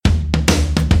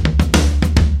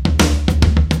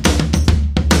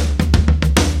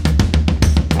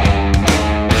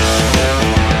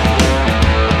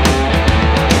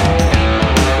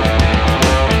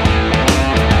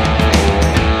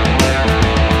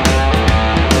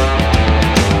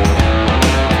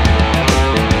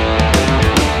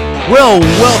Well,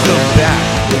 welcome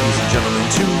back, ladies and gentlemen,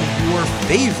 to your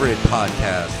favorite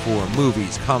podcast for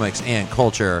movies, comics, and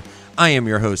culture. I am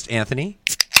your host, Anthony.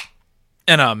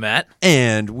 And I'm Matt.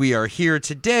 And we are here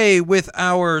today with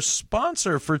our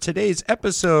sponsor for today's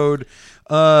episode,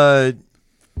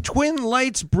 Twin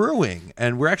Lights Brewing.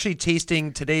 And we're actually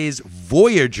tasting today's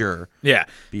Voyager. Yeah,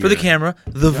 beer. for the camera,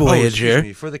 the Voyager. excuse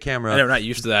me, for the camera. I'm not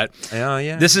used to that. Oh,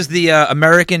 yeah. This is the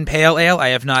American Pale Ale. I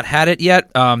have not had it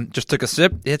yet. Just took a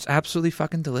sip. It's absolutely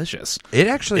fucking delicious. It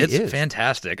actually It's is.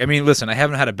 fantastic. I mean, listen, I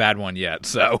haven't had a bad one yet,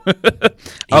 so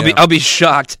I'll be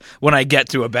shocked when I get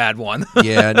to a bad one.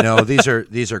 Yeah, no, these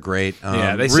are great.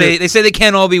 Yeah, they say they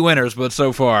can't all be winners, but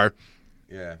so far.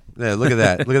 Yeah, look at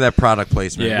that. Look at that product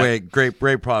placement. Yeah.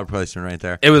 Great product placement right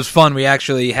there. It was fun. We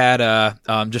actually had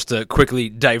just to quickly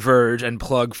diverge and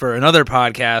plug for another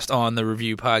podcast on the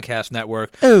Review Podcast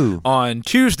Network. Ooh. On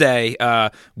Tuesday,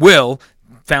 Will,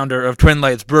 founder of Twin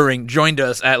Lights Brewing, joined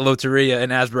us at Loteria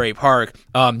in Asbury Park,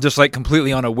 just like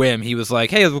completely on a whim. He was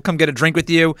like, "Hey, we'll come get a drink with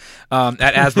you at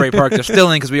Asbury Park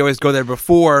Distilling," because we always go there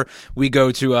before we go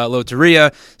to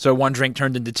Loteria. So one drink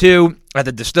turned into two at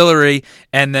the distillery,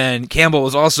 and then Campbell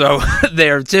was also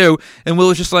there too. And Will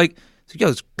was just like,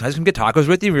 "Yo, guys, come get tacos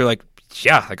with you." We were like,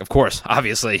 yeah, like of course,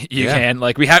 obviously you can.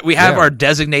 Like we have our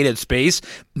designated space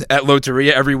at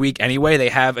Loteria every week anyway. They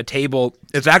have a table.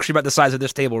 It's actually about the size of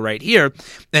this table right here,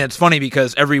 and it's funny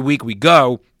because every week we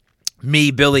go.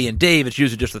 Me, Billy, and Dave, it's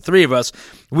usually just the three of us,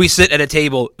 we sit at a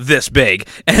table this big.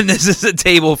 And this is a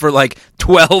table for like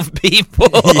 12 people.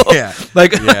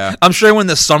 Yeah. I'm sure when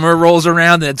the summer rolls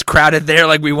around and it's crowded there,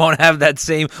 like we won't have that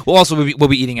same. We'll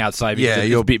be eating outside because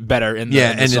it'll be better in the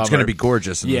and summer. it's going to be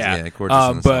gorgeous. Gorgeous in the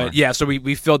summer. But yeah, so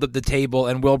we filled up the table,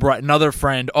 and Will brought another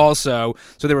friend also.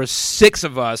 So there were 6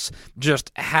 of us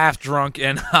just half drunk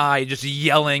and high, just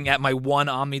yelling at my one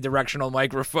omnidirectional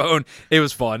microphone. It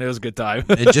was fun. It was a good time.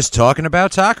 And just talking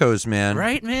about tacos, man.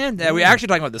 Right, man? Yeah, we were actually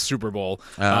talking about the Super Bowl.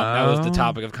 That was the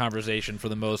topic of conversation for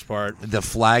the most part. The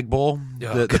flag bowl,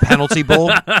 the penalty bowl.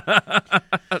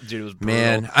 Dude, it was brutal.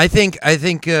 Man, I think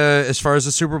as far as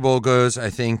the Super Bowl goes, I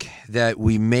think that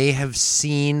we may have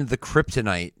seen the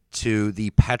kryptonite to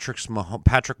the Patrick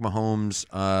Mahomes,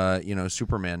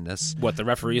 Supermanness. What, the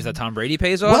referees that Tom Brady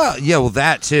pays off? Well, yeah,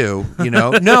 that too.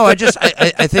 No,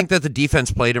 I think that the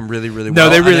defense played him really, really well.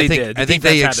 No, they really did. I think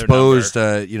they exposed,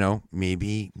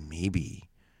 maybe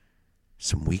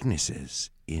some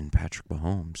weaknesses in Patrick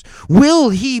Mahomes.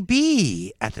 Will he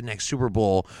be at the next Super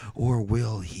Bowl, or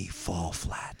will he fall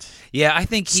flat? Yeah, I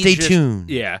think Stay tuned.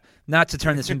 Yeah, not to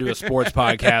turn this into a sports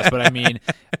podcast, but I mean,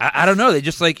 I don't know. They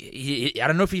just I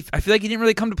don't know if I feel like he didn't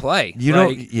really come to play. You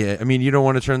don't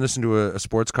want to turn this into a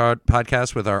sports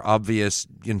podcast with our obvious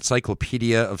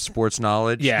encyclopedia of sports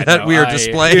knowledge that we are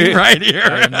displaying right here.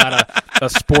 I am not a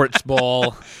sports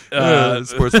ball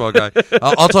sports ball guy.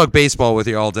 I'll talk baseball with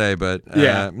you all day, but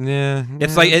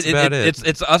it's like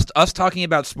it's us talking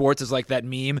about sports is like that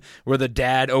meme where the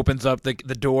dad opens up the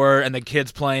door and the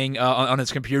kid's playing on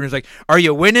his computer. He's like, "Are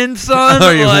you winning, son?"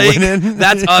 Are you winning?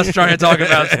 That's us trying to talk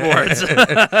about sports.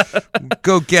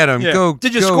 Go get him. Yeah.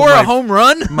 Did you score a home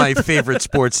run? My favorite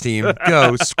sports team.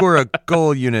 Go score a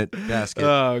goal unit basket.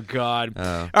 Oh God!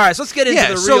 All right, so let's get into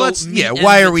the real.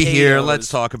 Why are we here? Let's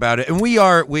talk about it. And we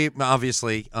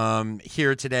obviously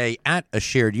here today at A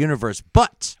Shared Universe,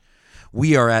 but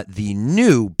we are at the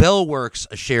new Bellworks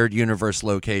A Shared Universe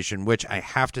location, which I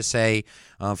have to say,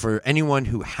 for anyone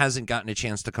who hasn't gotten a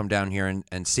chance to come down here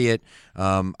and see it,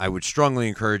 I would strongly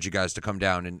encourage you guys to come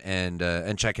down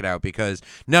and check it out, because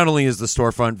not only is the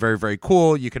storefront very, very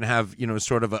cool, you can have,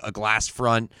 sort of a glass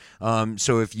front.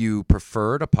 So if you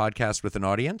preferred a podcast with an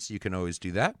audience, you can always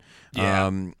do that.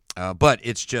 Yeah. But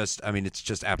it's just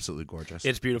absolutely gorgeous.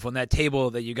 It's beautiful. And that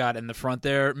table that you got in the front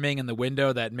there, Ming, in the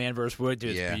window, that Man vs. Wood,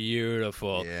 dude, it's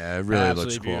beautiful. Yeah, it really absolutely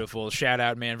looks cool. Beautiful. Shout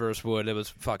out Man vs. Wood. It was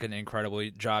fucking incredible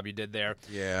job you did there.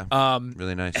 Yeah.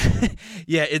 Really nice.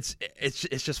 Yeah, it's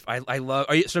just I love.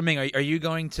 So Ming, are you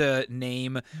going to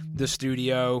name the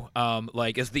studio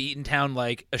is the Eatontown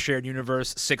like A Shared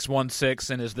Universe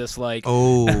 616, and is this like?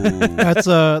 Oh, that's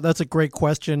a great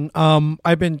question.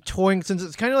 I've been toying since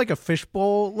it's kind of like a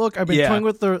fishbowl look. I've been toying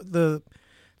with the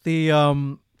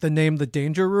name The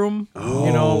Danger Room.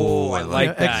 Oh, I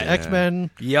like that.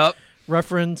 X-Men. Yep.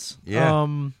 Reference. Yeah.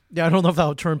 Yeah, I don't know if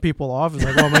that'll turn people off. It's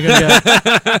like, oh, am I going to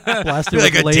get blasted with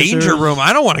like a lasers? danger room.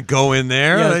 I don't want to go in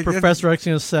there. Yeah, Like, Professor X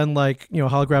going to send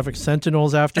holographic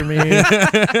sentinels after me.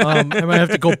 I might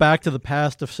have to go back to the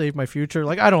past to save my future.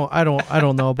 Like I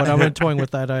don't know, but I'm toying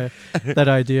with that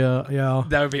idea. Yeah,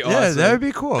 That would be awesome. yeah, that would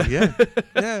be cool. Yeah,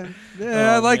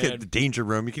 yeah, I like man. it. The danger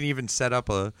room. You can even set up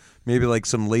maybe like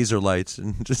some laser lights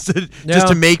and just to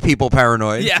Yeah. make people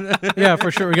paranoid. Yeah. yeah, for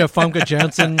sure. We got Famke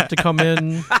Janssen to come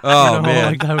in. Oh,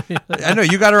 man. like that. I know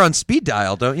you got her on speed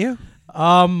dial, don't you?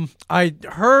 No.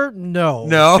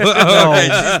 No, okay,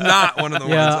 she's not one of the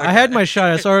Yeah, ones. I had my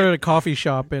shot. I saw her at a coffee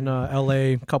shop in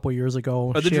L.A. a couple years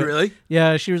ago. Oh, did you really?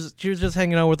 Yeah, she was just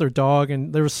hanging out with her dog,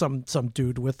 and there was some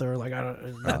dude with her. Like I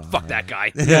don't. Fuck that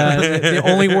guy. Yeah, the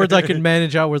only words I could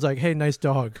manage out was like, "Hey, nice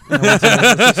dog." It's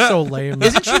just so lame.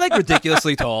 Isn't she like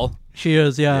ridiculously tall? She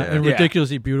is, yeah, and Yeah.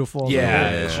 ridiculously beautiful.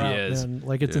 Yeah, she is. And,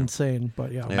 like it's insane,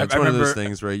 but yeah. Yeah, it's I one of those remember-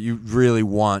 things where you really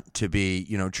want to be,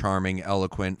 charming,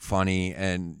 eloquent, funny,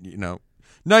 and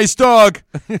nice dog.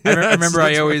 I remember I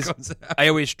That's what always comes out. I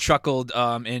always chuckled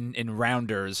in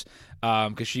Rounders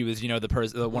because she was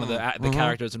one of the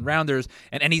characters in Rounders,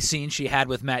 and any scene she had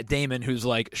with Matt Damon, who's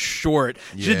like short,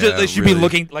 she'd be really.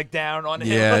 looking like down on him.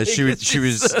 Yeah, like, she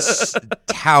was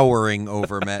towering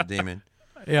over Matt Damon.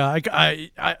 Yeah, I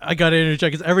got to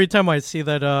interject because every time I see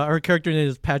that, her character name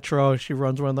is Petra. She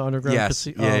runs one of the underground Yes.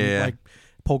 Yeah. like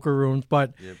poker rooms,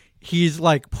 but Yep. he's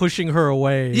like pushing her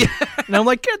away, and I'm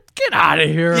like, get out of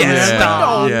here, Yeah, man!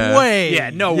 stop. No Yeah. way, Yeah,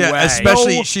 no Yeah, way.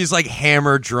 especially No. she's like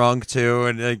hammer drunk too,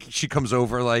 and like she comes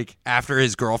over like after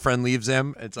his girlfriend leaves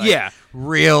him. It's like, Yeah.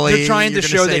 really, They're trying You're to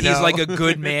gonna show say that he's no? like a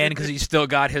good man because he's still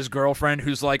got his girlfriend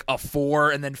who's like a 4,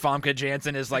 and then Famke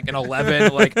Janssen is like an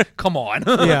 11. Like, come on.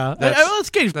 Yeah, let's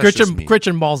give that's just mean.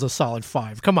 Gretchen Ball's a solid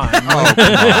 5. Come on, Oh,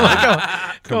 come on.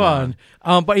 come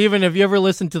on. But even if you ever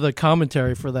listen to the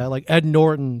commentary for that, like Ed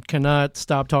Norton cannot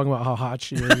stop talking about how hot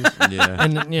she is, Yeah.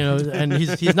 and and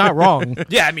he's not wrong.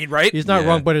 Yeah, I mean, right? He's not Yeah.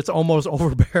 wrong, but it's almost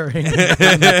overbearing in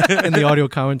the audio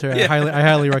commentary. I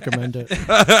highly recommend it.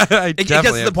 I It gets to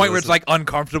definitely the have point where it's listen. like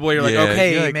uncomfortable. You're like, Yeah,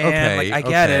 okay, you're like, man, okay, like I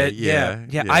get okay, it. yeah,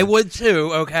 Yeah, yeah. I would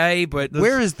too. Okay, but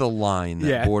Where is the line that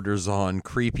Yeah. borders on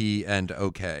creepy and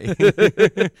okay?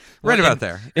 Well, Right about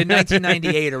there. In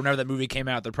 1998 or whenever that movie came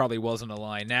out, there probably wasn't a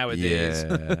line. Nowadays,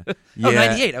 Yeah. oh,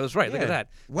 98. I was right. Look Yeah. at that.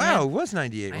 Wow, Man, it was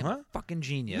 98, I'm huh? a fucking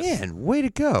genius. Man, way to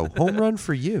go. Home run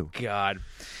for you. God.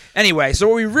 Anyway, so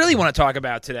what we really want to talk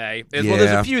about today is, well,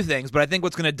 there's Yeah. a few things, but I think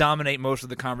what's going to dominate most of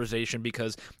the conversation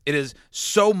because it is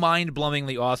so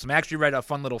mind-blowingly awesome. I actually read a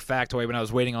fun little factoid when I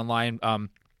was waiting online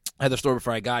at the store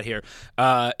before I got here.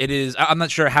 It is, I'm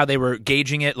not sure how they were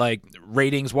gauging it, like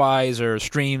ratings-wise or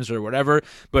streams or whatever,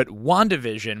 but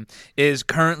WandaVision is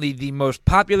currently the most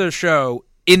popular show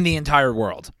in the entire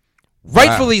world.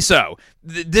 Rightfully so.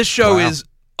 This show Wow. is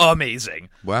amazing.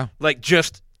 Wow. Like,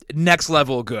 just next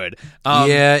level good.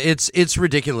 Yeah, it's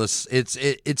ridiculous.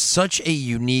 It's such a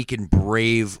unique and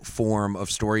brave form of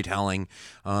storytelling.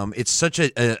 It's such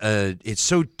it's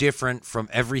so different from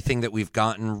everything that we've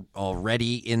gotten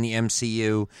already in the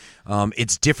MCU.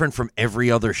 It's different from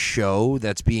every other show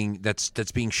that's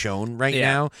being shown right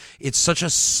Yeah. now. It's such a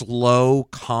slow,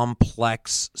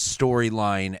 complex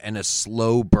storyline and a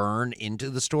slow burn into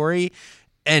the story.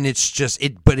 And it's just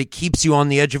but it keeps you on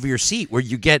the edge of your seat where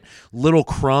you get little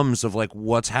crumbs of like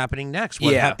what's happening next.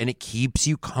 And it keeps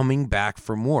you coming back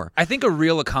for more. I think a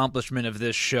real accomplishment of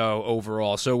this show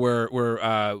overall. So we're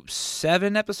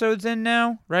 7 episodes in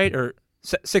now, right? Or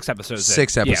 6 episodes. in.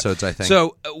 6 Yeah. episodes, I think.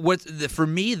 So for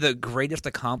me, the greatest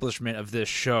accomplishment of this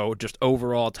show, just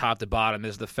overall, top to bottom,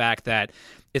 is the fact that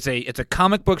it's a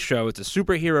comic book show. It's a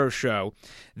superhero show.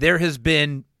 There has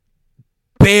been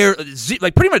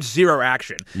pretty much zero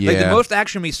action. Like the Yeah. most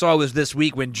action we saw was this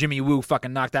week when Jimmy Woo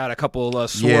fucking knocked out a couple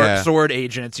of sword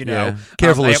agents. You know, Yeah.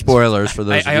 Careful of I- spoilers for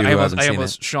those of you who haven't I seen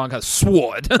almost Sean got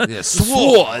sword. Yeah,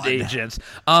 sword agents.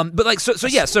 But like so it's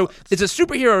a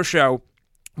superhero show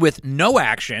with no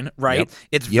action, right? Yep.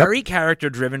 It's Yep. very character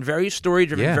driven, very story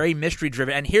driven, Yeah. very mystery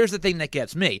driven. And here's the thing that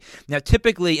gets me. Now,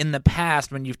 typically in the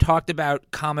past, when you've talked about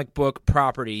comic book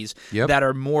properties Yep. that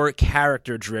are more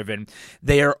character driven,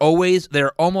 they're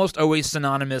almost always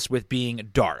synonymous with being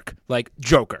dark, like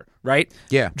Joker. Right?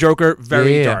 Yeah. Joker,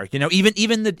 very Yeah. dark. You know,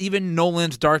 even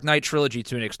Nolan's Dark Knight trilogy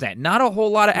to an extent. Not a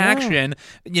whole lot of action.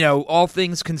 You know, all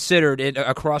things considered,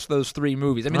 across those 3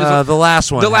 movies. I mean, there's the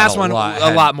last one. the last had one a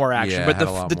a lot more action, yeah, but had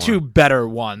a lot the more. 2 better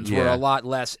ones were Yeah. a lot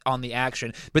less on the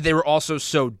action, but they were also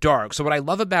so dark. So what I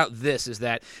love about this is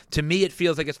that to me it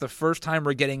feels like it's the first time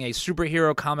we're getting a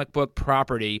superhero comic book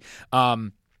property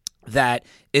that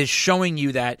is showing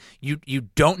you that you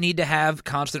don't need to have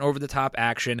constant over-the-top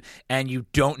action, and you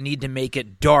don't need to make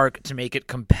it dark to make it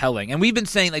compelling. And we've been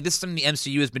saying, like, this is something the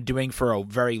MCU has been doing for a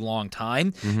very long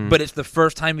time, but it's the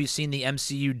first time we've seen the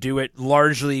MCU do it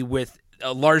largely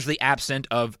absent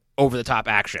of over-the-top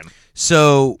action.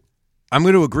 So I'm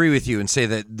going to agree with you and say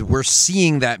that we're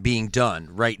seeing that being done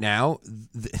right now.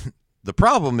 The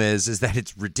problem is that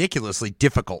it's ridiculously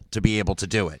difficult to be able to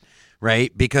do it.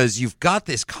 Right? Because you've got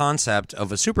this concept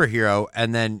of a superhero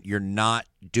and then you're not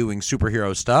doing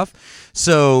superhero stuff.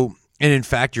 So, and in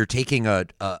fact, you're taking a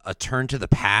turn to the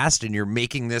past and you're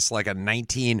making this like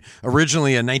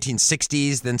originally a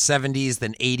 1960s, then 70s,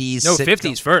 then 80s. No,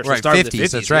 50s first. Right,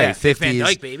 50s. That's right. Yeah. 50s. Van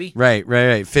Dyke, baby. Right.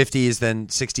 50s, then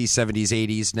 60s, 70s,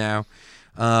 80s now.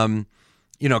 Kind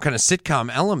of sitcom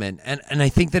element. And I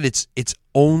think that it's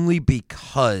only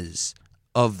because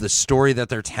of the story that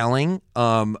they're telling,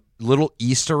 little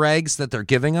Easter eggs that they're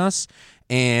giving us,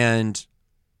 and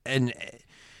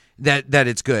that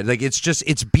it's good. Like,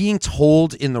 it's being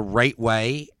told in the right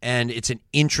way, and it's an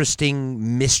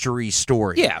interesting mystery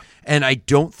story. Yeah. And I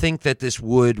don't think that this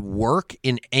would work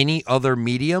in any other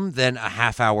medium than a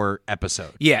half-hour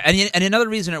episode. Yeah, and another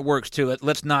reason it works, too,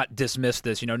 let's not dismiss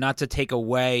this, not to take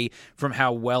away from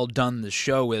how well done the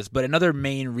show is, but another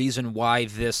main reason why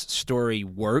this story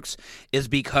works is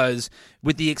because,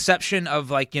 with the exception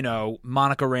of, like,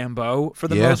 Monica Rambeau, for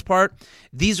the most part,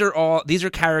 these are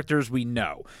characters we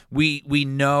know. We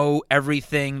know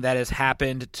everything that has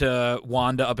happened to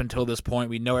Wanda up until this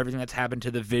point. We know everything that's happened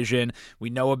to the Vision.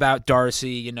 We know about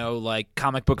Darcy, like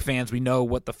comic book fans, we know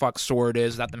what the fuck SWORD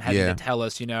is without them having to tell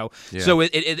us, Yeah. So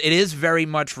it is very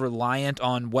much reliant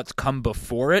on what's come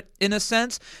before it, in a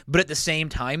sense, but at the same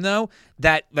time, though,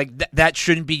 that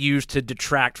shouldn't be used to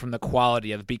detract from the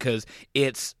quality of it, because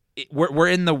we're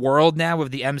in the world now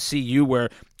of the MCU where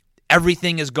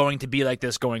everything is going to be like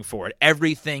this going forward.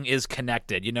 Everything is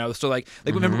connected, So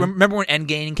remember when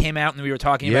Endgame came out and we were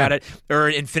talking about it, or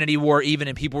Infinity War even,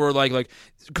 and people were like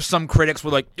some critics were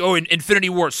like, "Oh, Infinity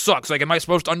War sucks. Like, am I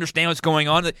supposed to understand what's going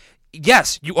on?"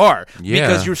 Yes, you are,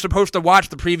 because you're supposed to watch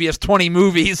the previous 20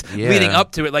 movies leading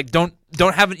up to it. Like,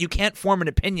 you can't form an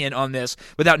opinion on this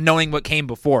without knowing what came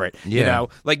before it.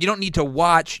 Like, you don't need to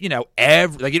watch, you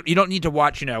don't need to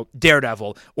watch,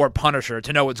 Daredevil or Punisher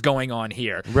to know what's going on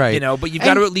here. Right. But you've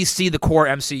got to at least see the core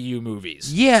MCU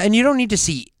movies. Yeah, and you don't need to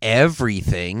see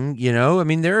everything, I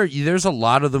mean, there's a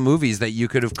lot of the movies that you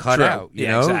could have cut out,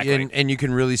 exactly. and you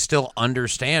can really still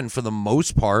understand, for the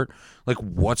most part, like,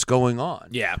 what's going on.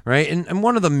 Yeah. Right? And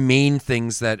one of the main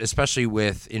things that, especially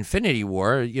with Infinity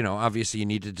War, obviously you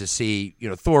needed to see,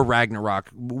 Thor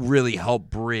Ragnarok really help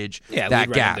bridge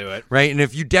that gap. Into it. Right? And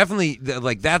if you definitely,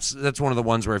 like, that's one of the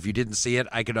ones where if you didn't see it,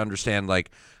 I could understand, like,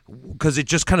 because it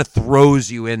just kind of throws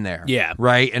you in there. Yeah.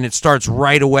 Right? And it starts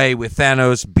right away with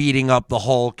Thanos beating up the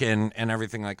Hulk and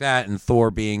everything like that, and Thor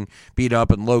being beat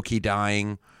up and Loki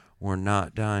dying or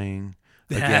not dying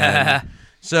again.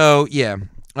 So, yeah.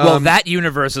 Well, that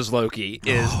universe's Loki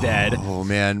is dead. Oh,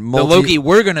 man. The Loki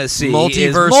we're going to see is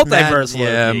multiverse Loki.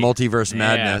 Yeah, multiverse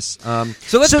madness.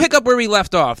 So let's pick up where we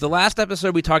left off. The last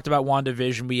episode we talked about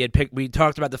WandaVision. We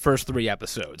talked about the first 3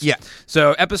 episodes. Yeah.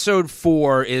 So episode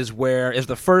 4 is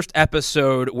the first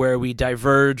episode where we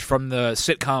diverge from the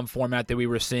sitcom format that we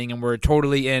were seeing, and we're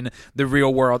totally in the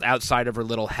real world outside of our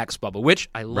little hex bubble, which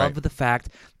I love the fact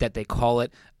that they call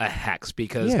it a hex,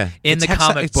 because in the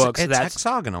comic books it's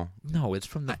hexagonal. No, it's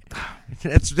from the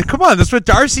come on, that's what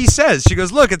Darcy says. She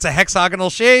goes, "Look, it's a hexagonal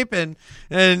shape," and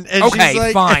okay, she's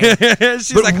like, fine.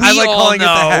 She's but like, I like calling it the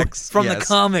hex from the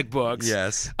comic books.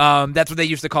 Yes, that's what they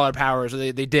used to call our powers.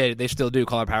 They still do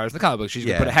call our powers in the comic books. She's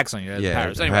gonna put a hex on you.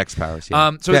 Powers. Anyway. Hex powers.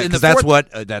 Yeah. So in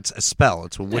the that's a spell.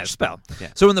 It's a witch spell. Yeah.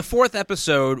 So in the 4th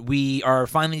episode, we are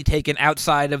finally taken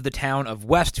outside of the town of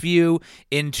Westview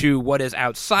into what is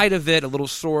outside of it, a little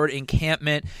SWORD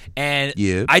encampment. And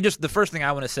the first thing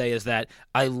I want to say is that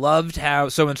I loved how,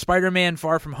 so in Spider-Man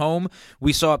Far From Home,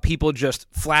 we saw people just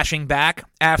flashing back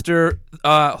after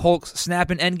Hulk's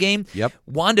snap in Endgame. Yep.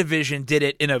 WandaVision did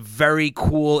it in a very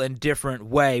cool and different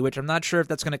way, which I'm not sure if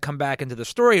that's going to come back into the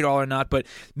story at all or not, but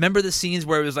remember the scenes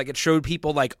where it was like it showed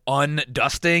people like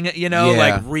undusting,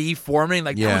 like reforming,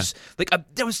 like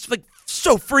that was like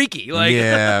so freaky. Like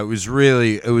it was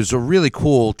a really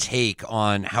cool take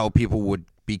on how people would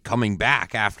be coming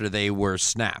back after they were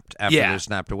snapped, they're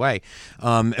snapped away.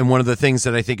 And one of the things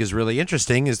that I think is really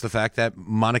interesting is the fact that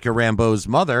Monica Rambeau's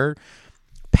mother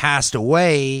passed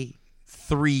away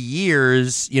 3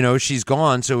 years. She's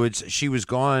gone, so she was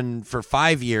gone for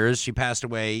 5 years. She passed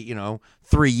away,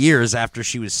 3 years after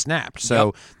she was snapped.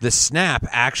 So the snap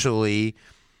actually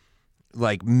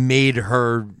like made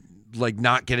her like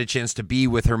not get a chance to be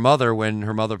with her mother when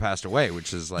her mother passed away,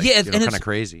 which is like kind of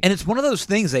crazy. And it's one of those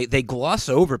things they gloss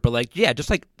over, but like just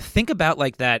like think about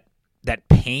like that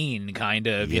pain kind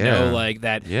of, you know, like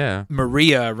that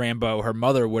Maria Rambeau, her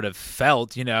mother, would have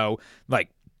felt, you know, like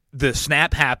the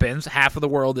snap happens, half of the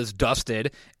world is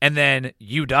dusted, and then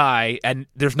you die, and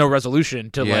there's no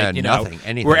resolution to like, you know,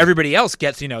 anything. Where everybody else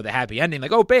gets, you know, the happy ending,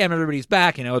 like, oh, bam, everybody's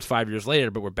back, you know, it's 5 years later,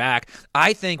 but we're back.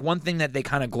 I think one thing that they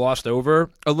kind of glossed over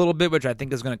a little bit, which I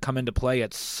think is going to come into play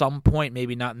at some point,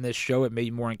 maybe not in this show, it may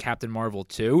be more in Captain Marvel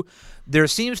 2, there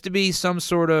seems to be some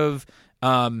sort of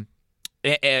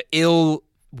ill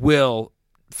will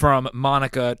from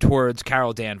Monica towards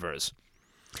Carol Danvers.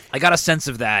 I got a sense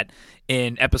of that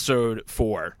in episode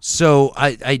 4. So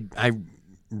I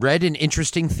read an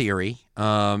interesting theory,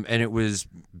 and it was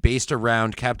based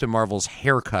around Captain Marvel's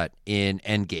haircut in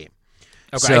Endgame.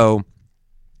 Okay. So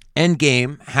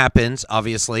Endgame happens,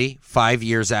 obviously, 5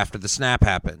 years after the snap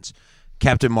happens.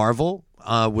 Captain Marvel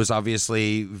was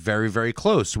obviously very, very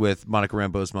close with Monica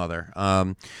Rambeau's mother.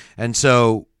 And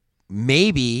so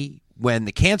maybe when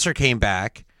the cancer came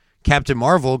back, Captain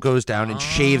Marvel goes down and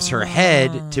shaves her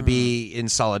head to be in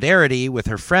solidarity with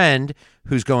her friend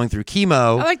who's going through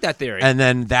chemo. I like that theory. And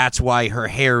then that's why her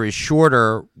hair is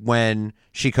shorter when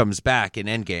she comes back in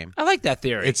Endgame. I like that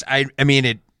theory. I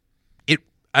mean,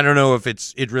 I don't know if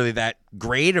it's really that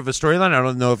great of a storyline. I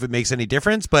don't know if it makes any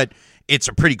difference, but it's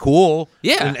a pretty cool,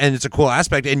 and it's a cool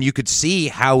aspect, and you could see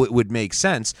how it would make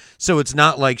sense. So it's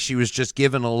not like she was just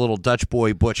given a little Dutch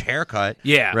boy butch haircut,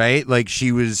 right? Like she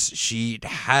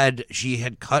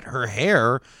had cut her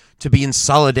hair to be in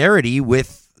solidarity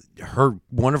with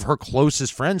one of her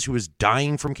closest friends who was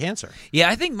dying from cancer. Yeah,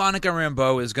 I think Monica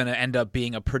Rambeau is going to end up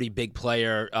being a pretty big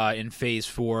player in Phase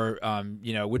 4,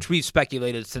 you know, which we've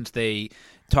speculated since they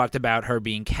talked about her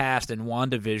being cast in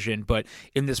WandaVision, but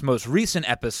in this most recent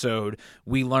episode,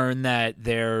 we learn that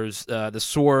there's the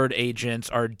SWORD agents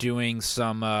are doing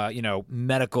some, you know,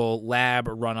 medical lab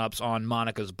run-ups on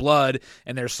Monica's blood,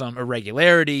 and there's some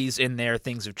irregularities in there.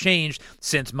 Things have changed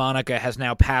since Monica has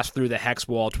now passed through the hex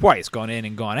wall twice, gone in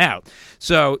and gone out.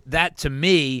 So that, to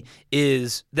me,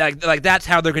 is that, like, that's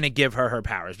how they're going to give her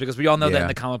powers, because we all know that in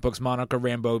the comic books, Monica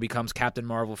Rambeau becomes Captain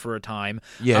Marvel for a time.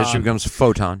 Yeah, she becomes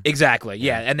Photon. Exactly,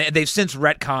 yeah. And they've since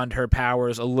retconned her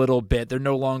powers a little bit. They're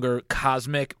no longer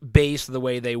cosmic-based the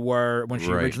way they were when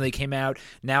she originally came out.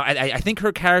 Now, I think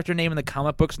her character name in the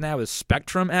comic books now is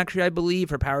Spectrum, actually, I believe.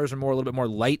 Her powers are a little bit more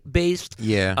light-based.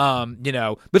 Yeah. You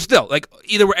know, but still, like,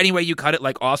 any way you cut it,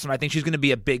 like, awesome. I think she's going to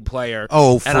be a big player.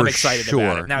 Oh, for and I'm excited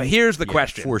about it. Now, here's the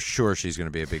question. For sure she's going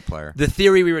to be a big player. The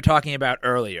theory we were talking about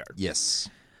earlier. Yes.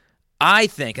 I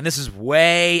think, and this is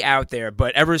way out there,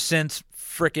 but ever since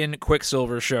frickin'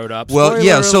 Quicksilver showed up. Well,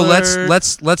 yeah. So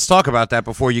let's talk about that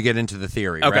before you get into the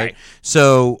theory, right?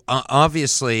 So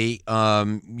obviously,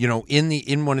 you know,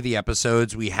 in one of the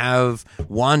episodes, we have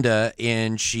Wanda,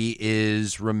 and she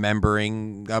is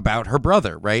remembering about her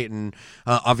brother, right? And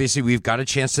obviously, we've got a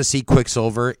chance to see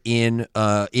Quicksilver in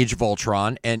Age of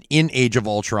Ultron, and in Age of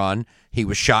Ultron, he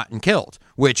was shot and killed,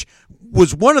 which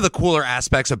was one of the cooler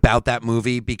aspects about that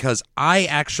movie, because I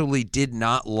actually did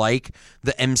not like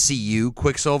the MCU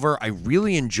Quicksilver. I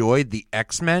really enjoyed the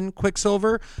X-Men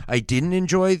Quicksilver. I didn't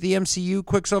enjoy the MCU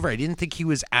Quicksilver. I didn't think he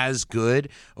was as good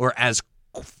or as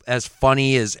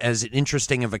funny, as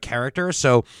interesting of a character.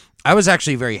 So I was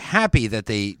actually very happy that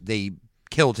they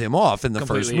killed him off in the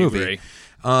first movie.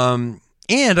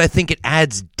 And I think it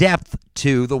adds depth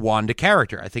to the Wanda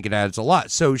character. I think it adds a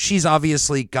lot. So she's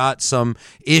obviously got some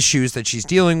issues that she's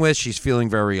dealing with. She's feeling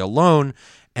very alone.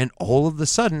 And all of a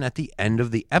sudden, at the end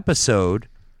of the episode,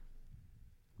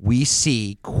 we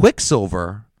see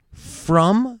Quicksilver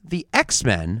from the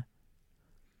X-Men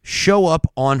show up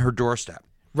on her doorstep.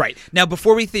 Right. Now,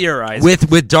 before we theorize,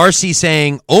 with Darcy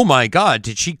saying, "Oh my God,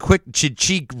 did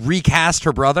she recast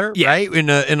her brother?" Yeah. Right, in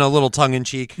a little tongue in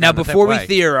cheek. Now, before we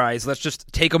theorize, let's just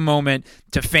take a moment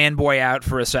to fanboy out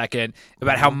for a second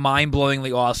about how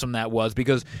mind-blowingly awesome that was,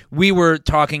 because we were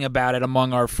talking about it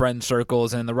among our friend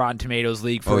circles and in the Rotten Tomatoes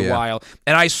League for a while,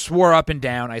 and I swore up and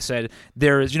down. I said,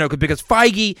 "There is, you know, because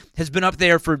Feige has been up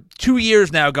there for 2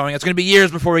 years now, going, it's going to be years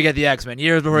before we get the X-Men,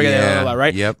 years before we get the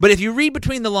right." Yep. But if you read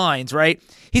between the lines, right?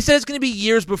 He said it's going to be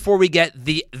years before we get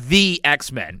the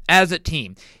X-Men as a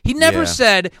team. He never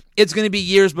said it's going to be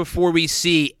years before we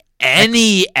see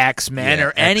any X-Men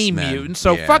or any X-Men. mutant.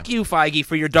 So fuck you, Feige,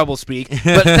 for your doublespeak.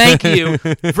 But thank you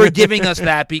for giving us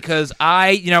that, because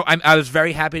I was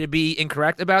very happy to be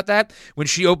incorrect about that. When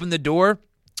she opened the door,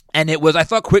 And I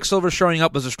thought Quicksilver showing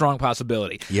up was a strong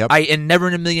possibility. Yep. And never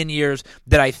in a million years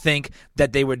did I think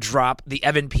that they would drop the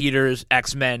Evan Peters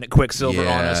X-Men Quicksilver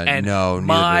on us. And no,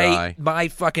 neither did I. my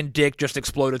fucking dick just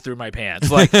exploded through my pants.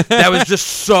 Like, that was just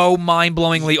so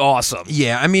mind-blowingly awesome.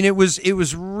 Yeah, I mean, it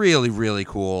was really, really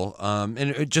cool,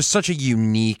 and just such a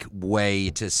unique way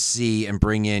to see and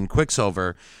bring in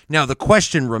Quicksilver. Now, the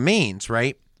question remains,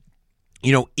 right?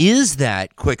 You know, is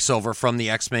that Quicksilver from the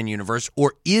X-Men universe,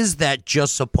 or is that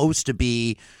just supposed to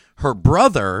be her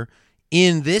brother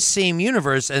in this same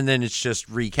universe, and then it's just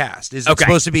recast? Is it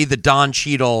supposed to be the Don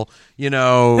Cheadle,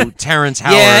 Terrence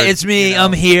Howard? Yeah, it's me.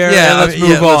 I'm here. Yeah, let's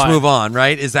move on. Let's move on,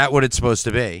 right? Is that what it's supposed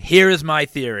to be? Here is my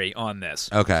theory on this.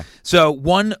 Okay. So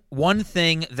one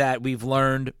thing that we've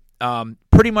learned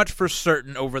pretty much for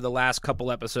certain over the last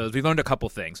couple episodes, we've learned a couple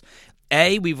things.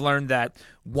 We've learned that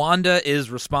Wanda is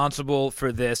responsible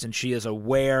for this, and she is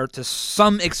aware to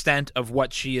some extent of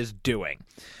what she is doing.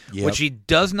 Yep. What she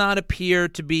does not appear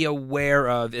to be aware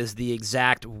of is the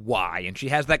exact why. And she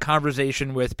has that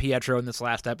conversation with Pietro in this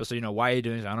last episode. Why are you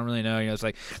doing this? I don't really know. It's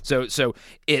like so.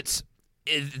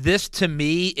 This to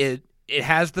me it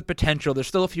has the potential. There's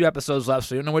still a few episodes left,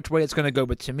 so you don't know which way it's going to go.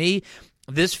 But to me,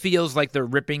 this feels like they're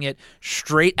ripping it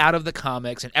straight out of the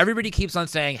comics, and everybody keeps on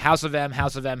saying House of M,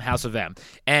 House of M, House of M.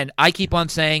 And I keep on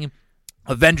saying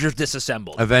Avengers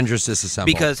Disassembled. Avengers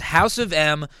Disassembled. Because House of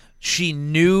M, she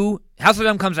knew... House of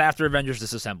M comes after Avengers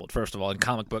Disassembled, first of all, in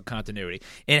comic book continuity.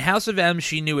 In House of M,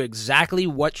 she knew exactly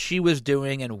what she was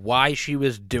doing and why she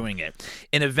was doing it.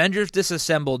 In Avengers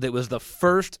Disassembled, it was the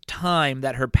first time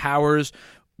that her powers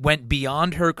went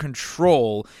beyond her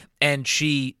control, and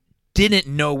she didn't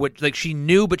know what, like, she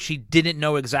knew, but she didn't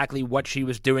know exactly what she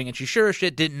was doing, and she sure as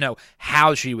shit didn't know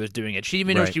how she was doing it. She didn't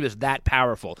even know she was that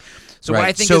powerful. So what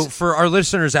I think is, for our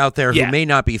listeners out there who may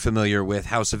not be familiar with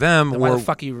House of M, why the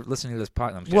fuck are you listening to this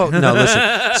podcast? Well, no, listen.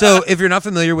 So if you're not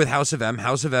familiar with House of M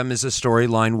is a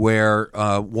storyline where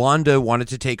Wanda wanted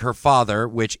to take her father,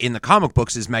 which in the comic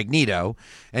books is Magneto,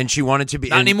 and she wanted to be...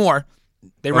 Not anymore.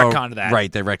 They retconned that.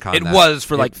 Right, they retconned it. It was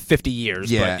for like 50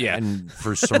 years. Yeah, but yeah. And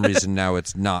for some reason now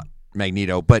it's not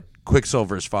Magneto, but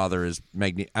Quicksilver's father is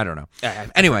Magneto. I don't know.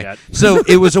 Anyway, so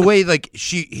it was a way like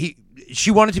she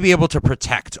wanted to be able to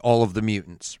protect all of the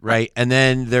mutants, right? And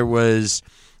then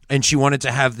and she wanted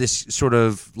to have this sort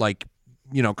of like,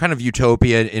 kind of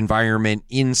utopia environment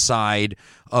inside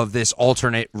of this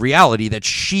alternate reality that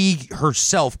she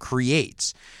herself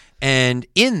creates. And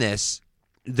in this,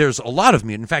 there's a lot of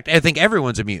mutant. In fact, I think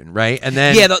everyone's a mutant, right? And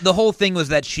then the whole thing was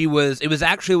that it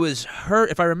was her,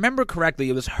 if I remember correctly,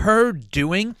 it was her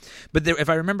doing, but if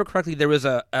I remember correctly, there was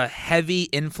a heavy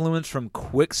influence from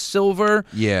Quicksilver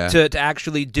to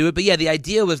actually do it. But yeah, the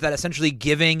idea was that essentially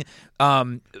giving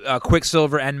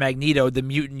Quicksilver and Magneto the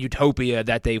mutant utopia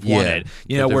that they've wanted,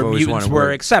 where mutants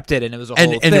were accepted, and it was a whole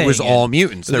thing. And it was all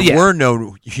mutants. There were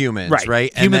no humans,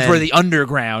 right? Humans were the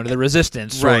underground, the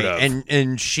resistance, sort of.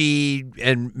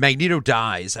 And Magneto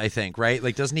dies, I think, right?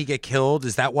 Like, doesn't he get killed?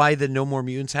 Is that why the No More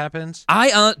Mutants happens?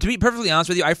 To be perfectly honest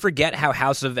with you, I forget how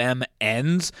House of M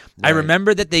ends. Right. I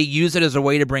remember that they used it as a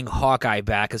way to bring Hawkeye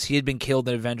back because he had been killed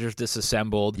in Avengers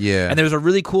Disassembled. Yeah. And there was a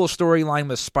really cool storyline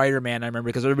with Spider-Man, I remember,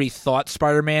 because everybody thought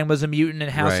Spider-Man was a mutant in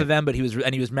House of M, but he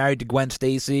was married to Gwen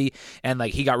Stacy, and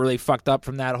like he got really fucked up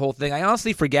from that whole thing. I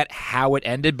honestly forget how it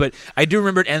ended, but I do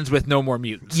remember it ends with No More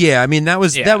Mutants. Yeah, I mean that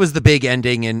was the big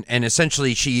ending, and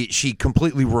essentially she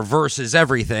completely reverses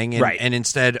everything, and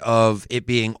instead of it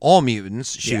being all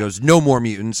mutants, she goes no more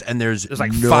mutants, and there's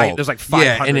like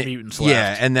 500 mutants left.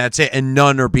 Yeah, and that's it, and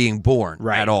none are being born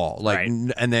at all. Like,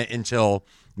 and then until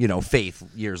Faith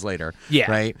years later. Yeah,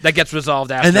 right. That gets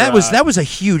resolved after. And that was a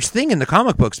huge thing in the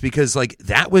comic books because like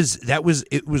it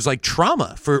was like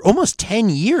trauma for almost 10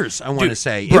 years. I want to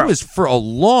say it was for a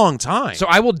long time. So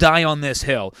I will die on this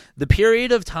hill. The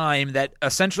period of time that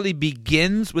essentially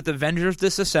begins with Avengers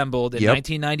Disassembled in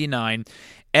 1999,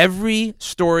 every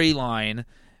storyline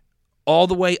all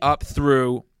the way up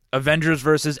through Avengers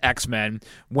versus X-Men,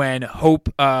 when Hope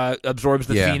absorbs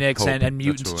the Phoenix and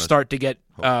mutants start to get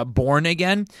born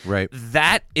again. Right.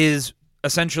 That is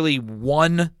essentially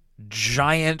one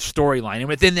giant storyline. And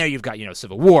within there you've got,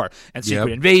 Civil War and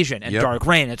Secret Invasion and Dark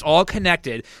Reign. It's all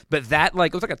connected. But that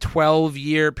it was like a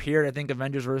 12-year period. I think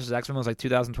Avengers versus X-Men was like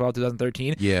 2012,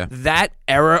 2013. Yeah. That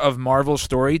era of Marvel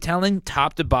storytelling,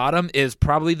 top to bottom, is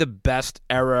probably the best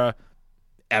era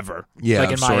ever. Yeah,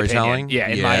 like in my storytelling. Opinion. Yeah,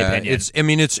 in my opinion.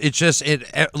 It's just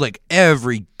like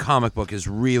every comic book is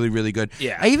really, really good.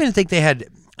 Yeah. I even think they had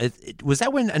was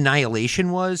that when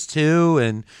Annihilation was too,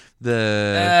 and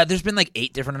There's been like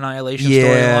 8 different Annihilation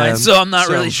storylines, so I'm not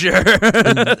really sure.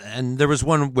 and there was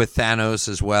one with Thanos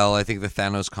as well. I think the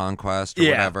Thanos Conquest or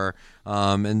whatever,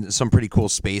 and some pretty cool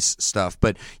space stuff.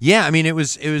 But yeah, I mean, it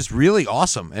was really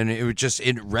awesome, and it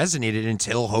resonated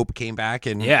until Hope came back,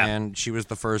 and she was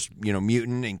the first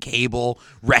mutant, and Cable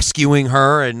rescuing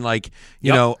her, and like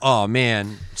you know, oh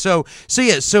man. So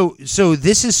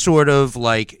this is sort of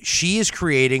like she is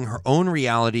creating her own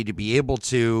reality to be able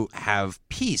to have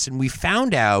peace. And we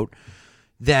found out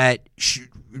that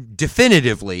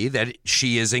definitively that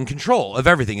she is in control of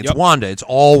everything. It's Wanda. It's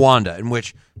all Wanda, in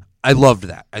which I loved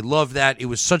that. It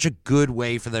was such a good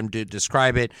way for them to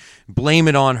describe it, blame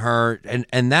it on her.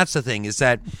 And that's the thing, is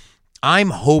that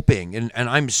I'm hoping, and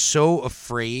I'm so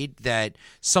afraid that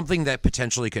something that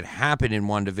potentially could happen in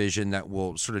WandaVision that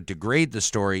will sort of degrade the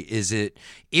story is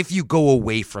if you go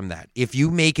away from that. If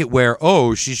you make it where,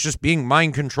 she's just being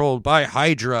mind controlled by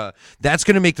Hydra, that's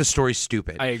going to make the story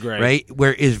stupid. I agree. Right?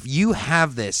 Where if you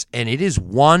have this, and it is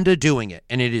Wanda doing it,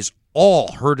 and it is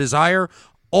all her desire,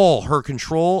 all her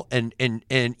control, and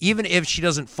even if she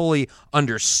doesn't fully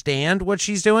understand what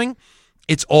she's doing,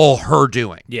 it's all her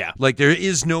doing. Yeah. Like, there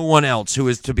is no one else who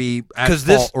is to be at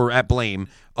fault or at blame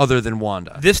other than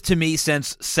Wanda. This, to me,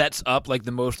 sets up, like,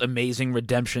 the most amazing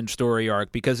redemption story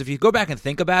arc, because if you go back and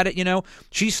think about it,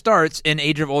 she starts in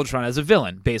Age of Ultron as a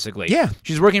villain, basically. Yeah.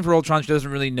 She's working for Ultron. She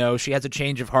doesn't really know. She has a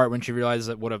change of heart when she realizes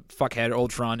that what a fuckhead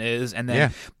Ultron is. And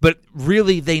then, but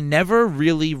really, they never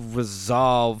really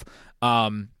resolve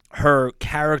her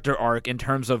character arc in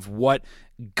terms of what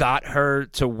got her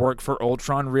to work for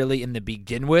Ultron really in the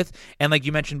begin with. And like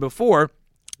you mentioned before,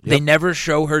 they never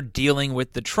show her dealing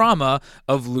with the trauma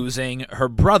of losing her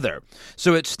brother.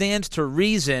 So it stands to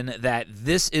reason that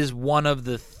this is one of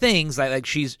the things that, like,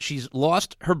 she's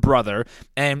lost her brother,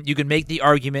 and you can make the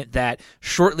argument that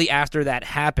shortly after that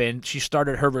happened, she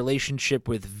started her relationship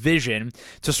with Vision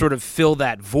to sort of fill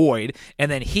that void,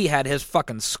 and then he had his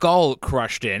fucking skull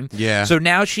crushed in. Yeah. So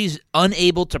now she's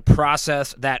unable to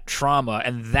process that trauma,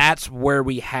 and that's where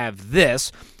we have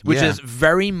this, which is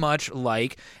very much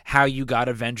like how you got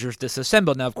Avengers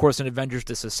Disassembled. Now, of course, in Avengers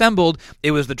Disassembled,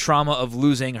 it was the trauma of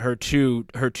losing her two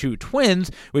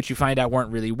twins, which you find out weren't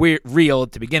really real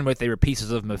to begin with. They were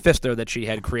pieces of Mephisto that she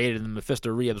had created, and Mephisto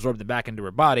reabsorbed it back into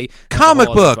her body. Comic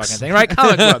books. Thing, right?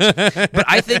 Comic books. But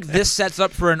I think this sets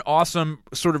up for an awesome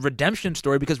sort of redemption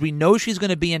story, because we know she's going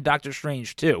to be in Doctor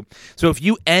Strange too. So if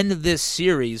you end this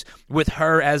series with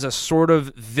her as a sort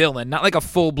of villain, not like a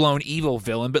full-blown evil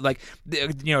villain, but like,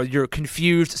 your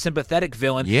confused, sympathetic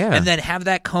villain, and then have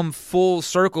that come full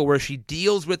circle where she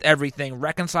deals with everything,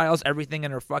 reconciles everything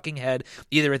in her fucking head,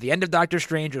 either at the end of Doctor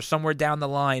Strange or somewhere down the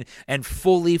line, and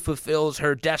fully fulfills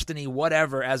her destiny,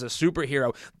 whatever, as a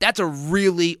superhero. That's a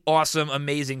really awesome,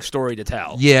 amazing story to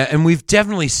tell. Yeah, and we've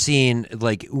definitely seen,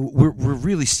 like, we're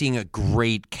really seeing a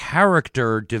great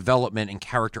character development and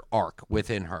character arc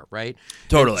within her, right?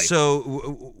 Totally. And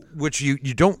so, which you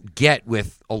don't get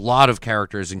with a lot of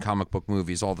characters in comic book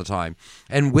movies all the time.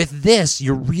 And with this,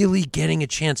 you're really getting a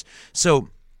chance. So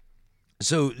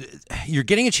you're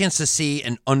getting a chance to see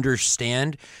and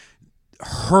understand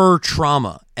her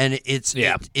trauma, and it's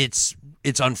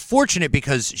unfortunate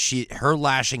because her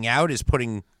lashing out is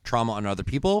putting trauma on other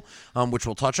people, which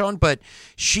we'll touch on. But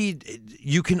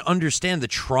you can understand the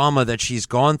trauma that she's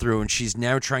gone through, and she's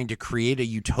now trying to create a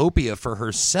utopia for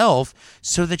herself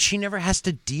so that she never has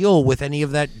to deal with any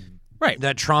of that. Right.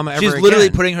 That trauma ever She's again. literally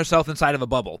putting herself inside of a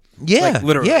bubble. Yeah. Like,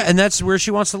 literally. Yeah, and that's where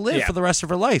she wants to live for the rest of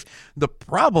her life. The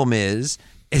problem is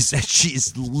that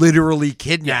she's literally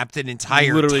kidnapped an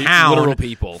entire town literal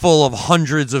people. Full of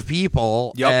hundreds of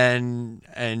people, Yep.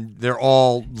 and they're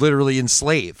all literally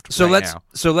enslaved. So right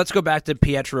now. let's go back to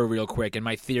Pietro real quick and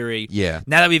my theory. Yeah.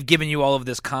 Now that we've given you all of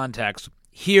this context,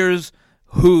 here's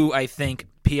who I think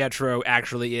Pietro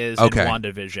actually is in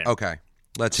WandaVision. Okay.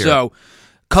 Let's hear it. So,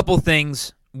 couple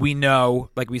things we know,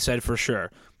 like we said, for sure.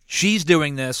 She's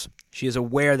doing this. She is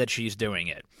aware that she's doing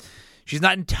it. She's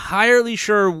not entirely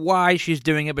sure why she's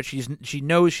doing it, but she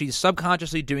knows she's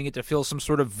subconsciously doing it to fill some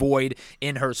sort of void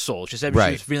in her soul. She said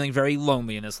she's feeling very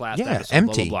lonely in this last episode.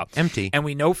 Empty. Blah, blah, blah. Empty. And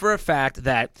we know for a fact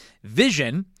that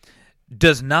Vision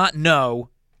does not know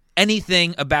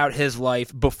anything about his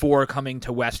life before coming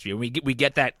to Westview. We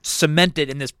get that cemented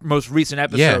in this most recent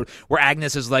episode where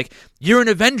Agnes is like, "You're an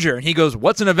Avenger," and he goes,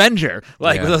 "What's an Avenger?"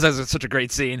 Like, that's such a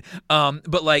great scene.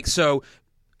 But like, so.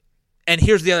 And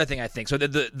here's the other thing I think. So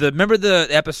the remember the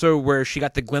episode where she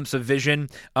got the glimpse of Vision,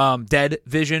 dead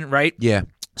Vision, right? Yeah.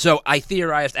 So I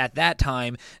theorized at that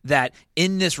time that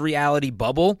in this reality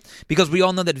bubble, because we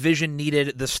all know that Vision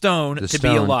needed the stone to be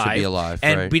alive.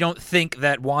 And right. we don't think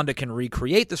that Wanda can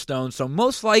recreate the stone, so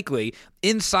most likely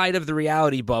inside of the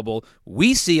reality bubble,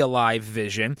 we see a live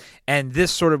Vision, and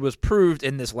this sort of was proved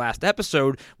in this last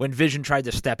episode when Vision tried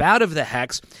to step out of the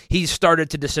Hex. He started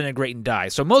to disintegrate and die.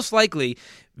 So most likely,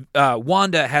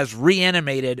 Wanda has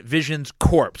reanimated Vision's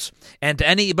corpse, and to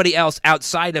anybody else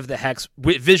outside of the Hex,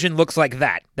 Vision looks like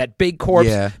that big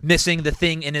corpse missing the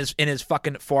thing in his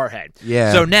fucking forehead.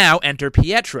 Yeah. So now enter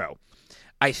Pietro.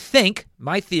 I think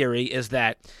my theory is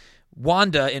that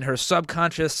Wanda, in her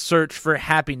subconscious search for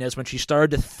happiness, when she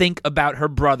started to think about her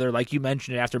brother, like you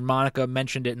mentioned it after Monica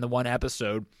mentioned it in the one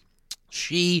episode,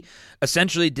 she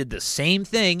essentially did the same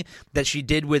thing that she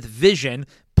did with Vision,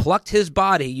 plucked his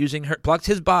body using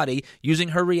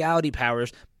her reality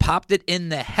powers, popped it in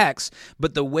the Hex,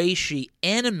 but the way she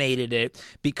animated it,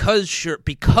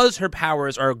 because her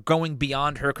powers are going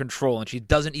beyond her control and she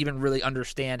doesn't even really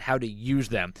understand how to use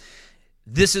them.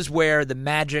 This is where the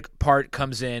magic part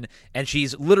comes in, and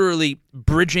she's literally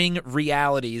bridging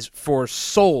realities for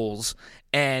souls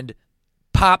and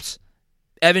pops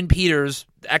Evan Peters,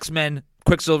 X-Men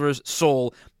Quicksilver's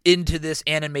soul, into this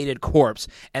animated corpse.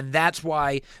 And that's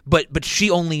why, but she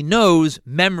only knows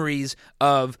memories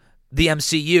of the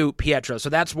MCU, Pietro. So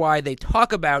that's why they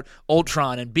talk about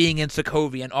Ultron and being in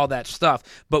Sokovia and all that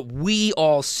stuff. But we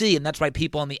all see, and that's why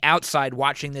people on the outside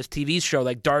watching this TV show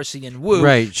like Darcy and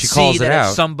Wu she see calls that it out.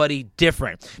 it's somebody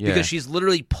different. Yeah. Because she's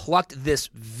literally plucked this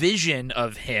vision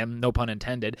of him, no pun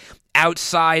intended,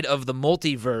 outside of the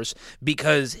multiverse,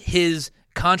 because his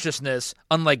consciousness,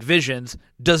 unlike Vision's,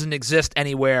 doesn't exist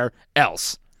anywhere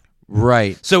else.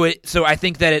 Right. So I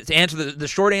think that the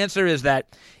short answer is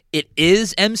that it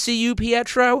is MCU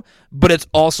Pietro, but it's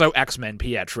also X-Men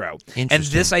Pietro. And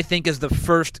this, I think, is the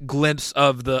first glimpse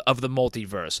of the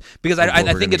multiverse, because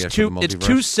I think it's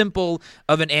too simple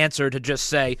of an answer to just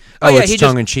say, it's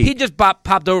tongue in cheek. He just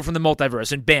popped over from the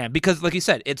multiverse and bam. Because like you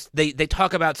said, they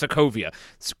talk about Sokovia.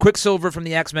 Quicksilver from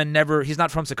the X-Men he's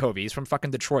not from Sokovia. He's from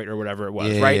fucking Detroit or whatever it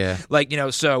was, right? Yeah. Like,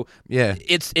 so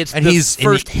it's and the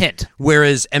first hint.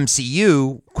 Whereas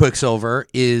MCU Quicksilver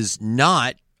is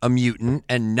not a mutant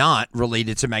and not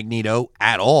related to Magneto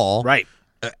at all. Right.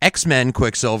 X-Men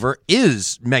Quicksilver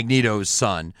is Magneto's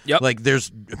son. Yep. Like,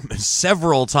 there's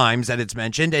several times that it's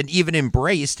mentioned and even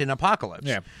embraced in Apocalypse.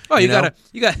 Yeah. Oh, you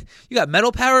got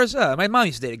metal powers? My mom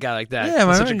used to date a guy like that. Yeah,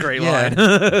 That's such a great line.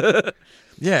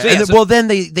 Yeah. So, then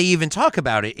they even talk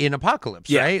about it in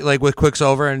Apocalypse, right? Like with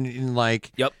Quicksilver and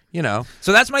like, yep.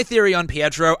 So that's my theory on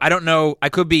Pietro. I don't know. I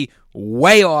could be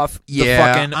way off the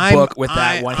fucking book with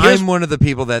that one. I'm one of the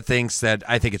people that thinks that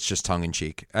I think it's just tongue in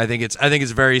cheek. I think it's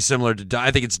very similar to.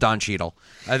 I think it's Don Cheadle.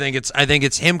 I think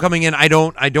it's him coming in. I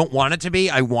don't want it to be.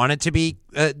 I want it to be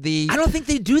I don't think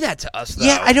they do that to us, though.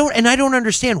 Yeah, I don't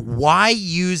understand why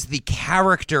use the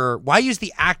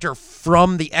actor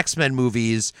from the X-Men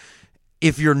movies.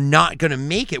 If you're not going to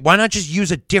make it, why not just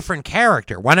use a different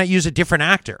character? Why not use a different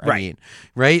actor? I mean,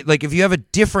 right? Like, if you have a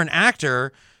different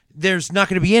actor, there's not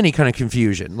going to be any kind of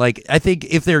confusion. Like, I think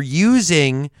if they're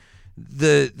using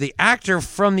the actor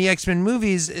from the X-Men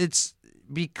movies, it's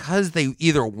because they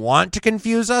either want to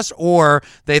confuse us or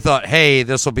they thought, hey,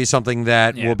 this will be something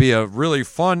that will be a really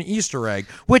fun Easter egg,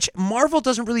 which Marvel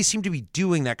doesn't really seem to be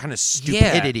doing that kind of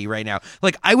stupidity right now.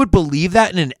 Like, I would believe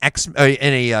that in a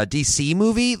DC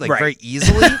movie, like very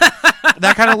easily,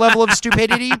 that kind of level of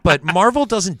stupidity, but Marvel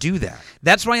doesn't do that.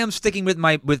 That's why I'm sticking with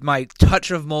my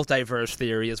touch of multiverse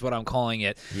theory is what I'm calling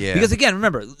it. Yeah. Because again,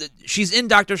 remember, she's in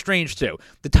Doctor Strange too.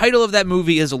 The title of that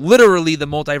movie is literally the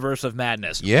Multiverse of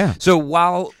Madness. Yeah. So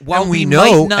while we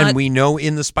know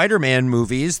in the Spider-Man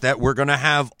movies that we're going to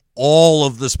have all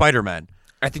of the Spider-Men.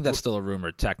 I think that's still a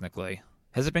rumor technically.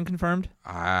 Has it been confirmed?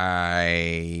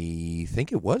 I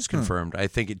think it was confirmed. I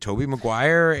think Tobey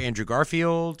Maguire, Andrew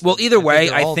Garfield. Well, either way,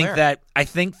 I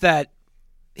think that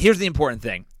here's the important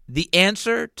thing. The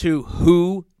answer to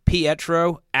who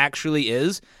Pietro actually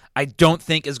is, I don't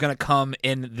think is going to come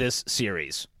in this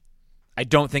series. I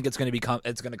don't think it's going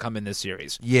to come in this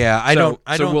series. Yeah, I don't.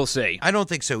 We'll see. I don't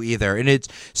think so either. And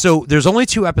so there's only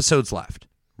 2 episodes left,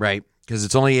 right? Because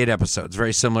it's only 8 episodes,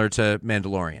 very similar to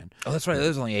Mandalorian. Oh, that's right.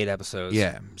 There's only 8 episodes.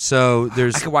 Yeah. So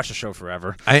I could watch the show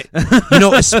forever.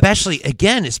 especially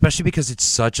because it's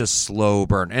such a slow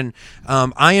burn. And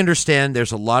I understand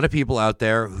there's a lot of people out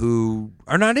there who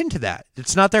are not into that.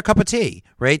 It's not their cup of tea,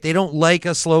 right? They don't like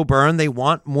a slow burn. They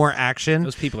want more action.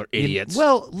 Those people are idiots.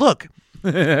 Well, look,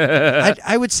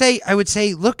 I would say,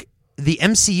 look, the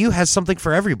MCU has something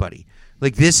for everybody.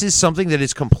 Like, this is something that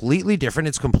is completely different.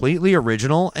 It's completely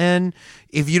original. And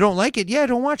if you don't like it,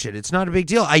 don't watch it. It's not a big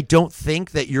deal. I don't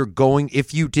think that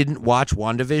if you didn't watch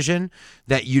WandaVision,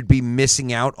 that you'd be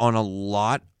missing out on a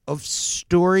lot of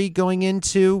story going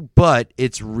into, but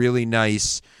it's really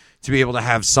nice to be able to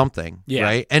have something,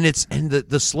 right? And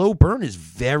the slow burn is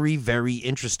very, very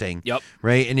interesting,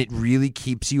 right? And it really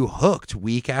keeps you hooked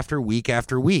week after week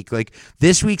after week. Like,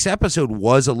 this week's episode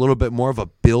was a little bit more of a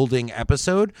building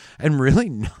episode, and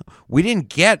really, we didn't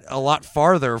get a lot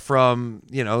farther from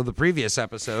the previous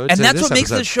episodes. And that's what makes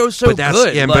this show so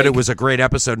good. Yeah, but it was a great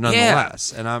episode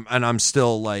nonetheless. And I'm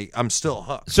still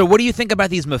hooked. So, what do you think about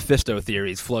these Mephisto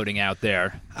theories floating out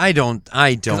there? I don't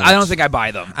think I buy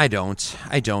them. I don't.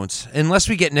 Unless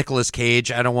we get Nicolas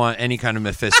Cage, I don't want any kind of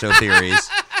Mephisto theories.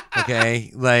 Okay?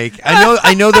 Like,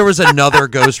 I know there was another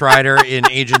Ghost Rider in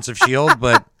Agents of S.H.I.E.L.D.,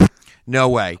 but no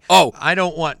way. Oh.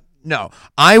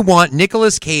 I want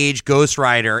Nicolas Cage Ghost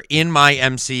Rider in my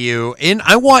MCU.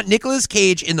 I want Nicolas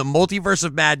Cage in the Multiverse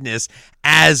of Madness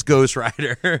as Ghost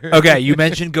Rider. Okay, you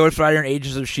mentioned Ghost Rider and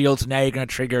Agents of S.H.I.E.L.D., so now you're going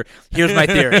to trigger. Here's my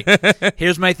theory.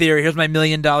 Here's my $1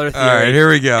 million theory. All right, here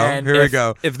we go. And we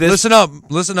go. If this,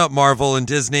 listen up, Marvel and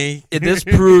Disney. If this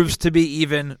proves to be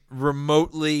even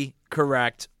remotely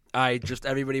correct,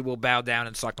 everybody will bow down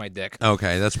and suck my dick.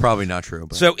 Okay, that's probably not true.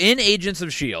 But. So in Agents of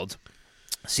S.H.I.E.L.D.,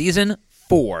 Season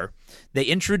 4, they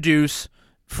introduce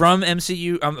from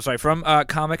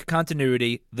comic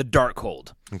continuity, the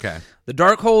Darkhold. Okay. The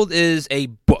Darkhold is a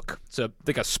book. It's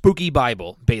like a spooky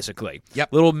Bible, basically.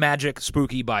 Yep. Little magic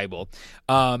spooky Bible.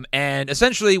 And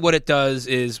essentially what it does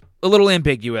is a little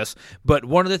ambiguous, but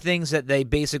one of the things that they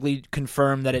basically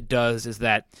confirm that it does is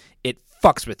that it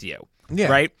fucks with you. Yeah.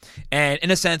 Right? And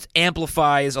in a sense,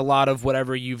 amplifies a lot of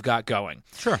whatever you've got going.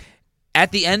 Sure.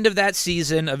 At the end of that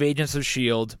season of Agents of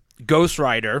S.H.I.E.L.D., Ghost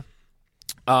Rider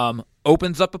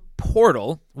opens up a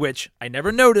portal, which I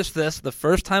never noticed this. The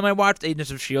first time I watched Agents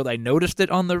of S.H.I.E.L.D., I noticed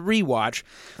it on the rewatch.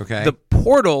 Okay. The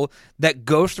portal that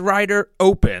Ghost Rider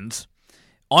opens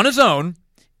on his own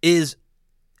is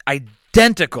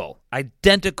identical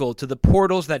to the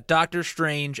portals that Doctor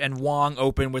Strange and Wong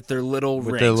open with their little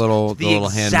rings. Their little hand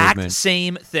movement. The exact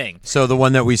same thing. So the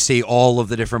one that we see all of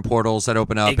the different portals that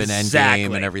open up in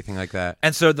Endgame and everything like that.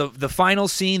 And so the final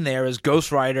scene there is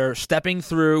Ghost Rider stepping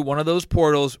through one of those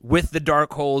portals with the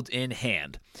Darkhold in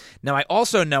hand. Now, I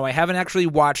also know, I haven't actually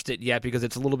watched it yet because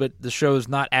it's the show's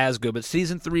not as good, but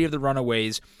Season 3 of The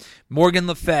Runaways, Morgan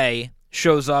Le Fay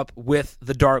shows up with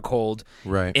the Darkhold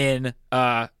in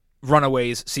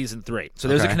Runaways Season 3. So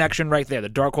there's a connection right there. The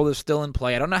Darkhold is still in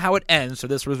play. I don't know how it ends, so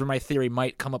this was where my theory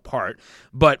might come apart.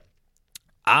 But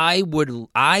I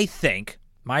think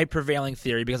my prevailing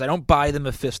theory, because I don't buy the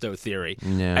Mephisto theory,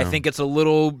 I think it's a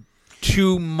little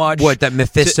too much. What, that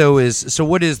Mephisto is... So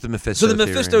what is the Mephisto theory? So the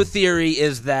Mephisto theory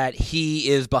is that he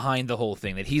is behind the whole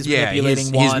thing, that he's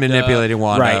manipulating Wanda. He's manipulating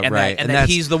Wanda, right. And that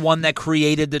he's the one that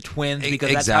created the twins,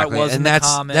 because that's how it was in the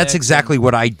comics. That's exactly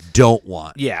what I don't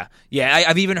want. Yeah.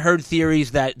 I've even heard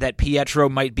theories that Pietro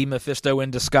might be Mephisto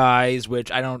in disguise,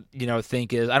 which I don't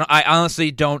think is... I honestly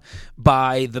don't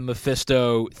buy the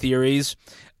Mephisto theories.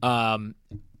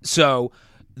 So...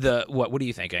 What are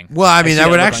you thinking? Well, I mean,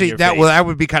 that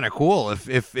would be kind of cool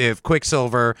if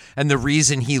Quicksilver, and the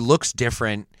reason he looks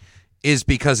different is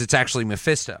because it's actually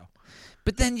Mephisto.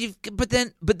 But then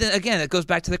again, it goes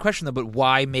back to the question though. But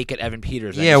why make it Evan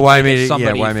Peters? Why make it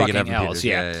Evan else? Peters?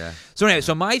 Yeah. So anyway,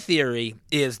 so my theory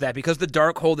is that because the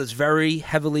Darkhold is very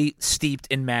heavily steeped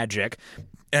in magic,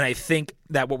 and I think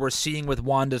that what we're seeing with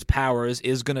Wanda's powers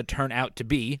is going to turn out to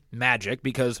be magic,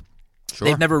 because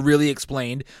they've never really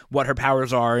explained what her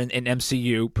powers are in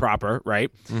MCU proper, right?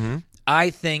 Mm-hmm.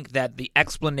 I think that the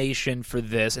explanation for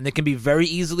this, and it can be very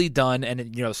easily done,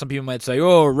 and some people might say,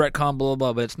 oh, retcon, blah, blah,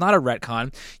 blah, but it's not a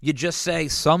retcon. You just say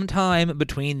sometime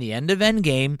between the end of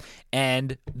Endgame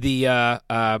and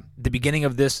the beginning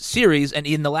of this series, and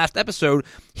in the last episode,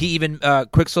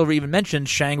 Quicksilver even mentioned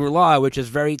Shangri-La, which is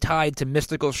very tied to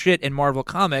mystical shit in Marvel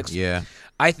Comics. Yeah.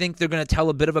 I think they're going to tell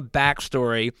a bit of a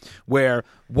backstory where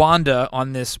Wanda,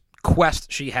 on this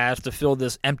quest she has to fill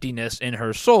this emptiness in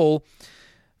her soul,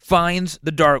 finds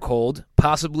the Darkhold,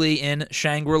 possibly in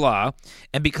Shangri-La,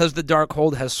 and because the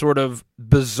Darkhold has sort of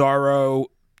bizarro,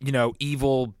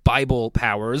 evil Bible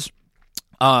powers,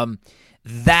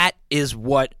 that is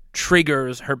what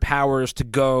triggers her powers to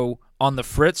go on the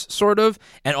fritz, sort of,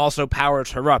 and also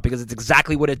powers her up, because it's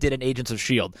exactly what it did in Agents of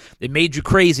S.H.I.E.L.D. It made you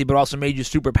crazy, but also made you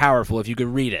super powerful if you could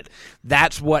read it.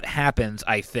 That's what happens,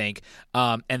 I think,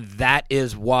 and that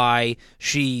is why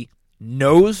she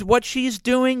knows what she's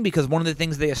doing, because one of the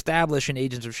things they establish in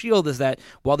Agents of S.H.I.E.L.D. is that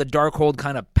while the Darkhold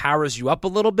kind of powers you up a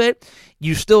little bit,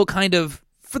 you still kind of,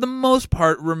 for the most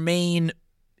part, remain,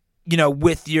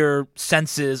 with your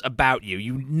senses about you.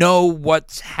 You know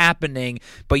what's happening,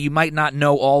 but you might not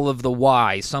know all of the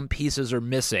why. Some pieces are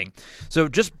missing. So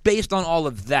just based on all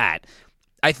of that,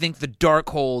 I think the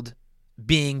Darkhold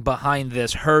being behind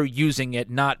this, her using it,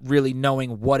 not really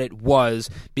knowing what it was,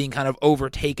 being kind of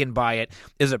overtaken by it,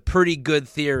 is a pretty good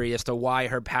theory as to why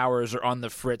her powers are on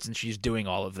the fritz and she's doing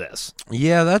all of this.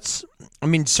 Yeah, that's,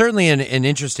 certainly an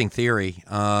interesting theory.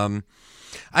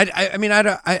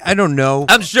 I don't know.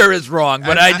 I'm sure it's wrong,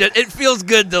 but it feels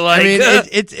good to like.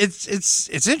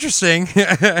 It's interesting.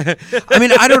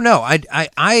 I don't know.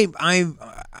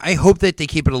 I hope that they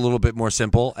keep it a little bit more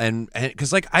simple, and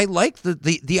because I like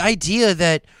the idea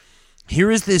that here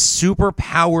is this super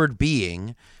powered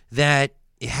being that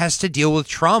has to deal with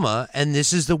trauma, and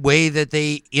this is the way that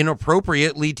they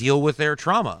inappropriately deal with their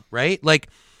trauma, right?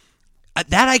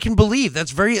 That I can believe.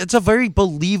 It's a very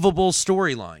believable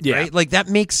storyline, right? That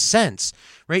makes sense,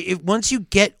 right? Once you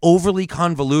get overly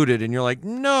convoluted and you're like,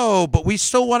 no, but we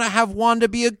still want to have Wanda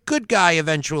be a good guy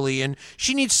eventually, and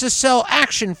she needs to sell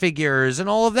action figures and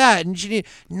all of that, and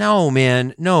no,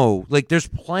 man, no. There's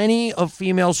plenty of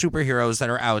female superheroes that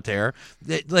are out there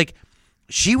that,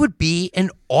 she would be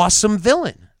an awesome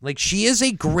villain. She is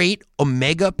a great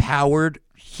Omega-powered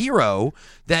hero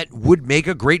that would make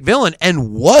a great villain,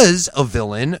 and was a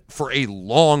villain for a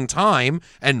long time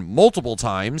and multiple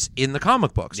times in the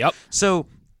comic books. Yep. So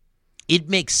it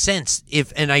makes sense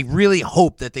and I really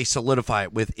hope that they solidify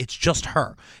it with it's just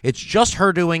her. It's just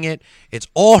her doing it. It's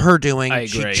all her doing. I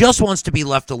agree. She just wants to be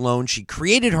left alone. She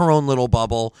created her own little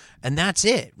bubble, and that's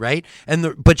it, right?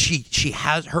 But she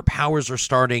has, her powers are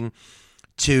starting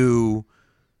to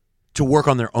work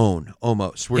on their own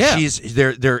almost, where she's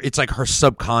there. It's like her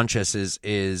subconscious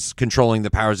is controlling the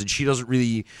powers, and she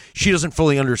doesn't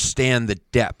fully understand the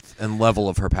depth and level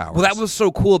of her powers. Well, that was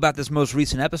so cool about this most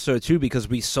recent episode too, because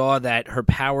we saw that her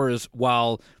powers,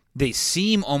 while they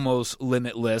seem almost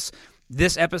limitless,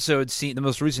 this episode, the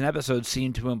most recent episode,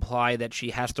 seemed to imply that she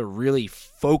has to really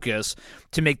focus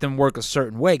to make them work a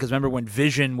certain way. Because remember when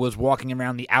Vision was walking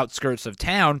around the outskirts of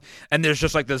town, and there's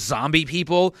just the zombie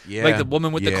people, the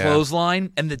woman with the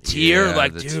clothesline and the tear,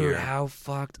 dude, how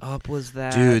fucked up was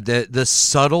that? Dude, the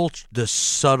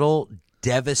subtle,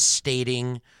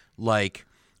 devastating,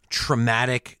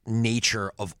 traumatic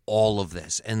nature of all of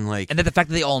this, and then the fact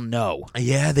that they all know.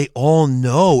 Yeah, they all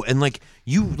know, and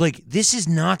this is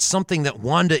not something that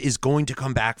Wanda is going to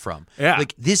come back from. Yeah,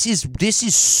 this is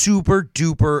super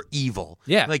duper evil.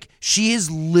 Yeah, she is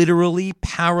literally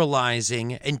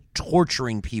paralyzing and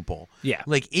torturing people. Yeah,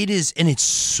 it is, and it's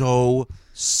so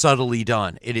subtly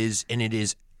done. It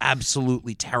is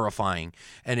absolutely terrifying,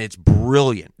 and it's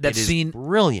brilliant.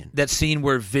 Brilliant. That scene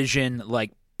where Vision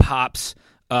pops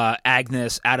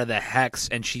Agnes out of the hex,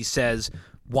 and she says,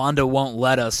 Wanda won't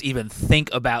let us even think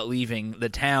about leaving the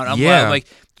town. I'm like,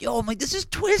 this is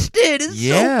twisted. It's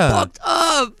so fucked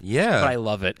up. Yeah. But I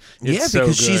love it. It's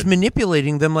because so she's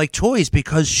manipulating them like toys,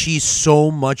 because she's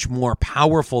so much more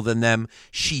powerful than them.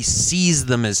 She sees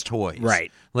them as toys.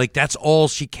 Right. That's all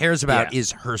she cares about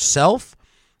is herself.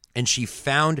 And she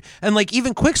found, and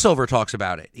even Quicksilver talks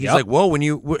about it. He's like, well, when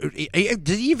did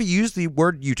he even use the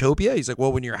word utopia? He's like,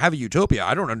 well, when you have a utopia,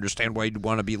 I don't understand why you'd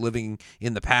want to be living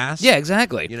in the past. Yeah,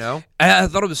 exactly. I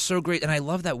thought it was so great, and I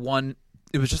love that one.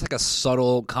 It was just a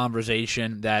subtle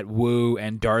conversation that Wu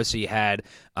and Darcy had,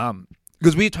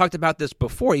 because we talked about this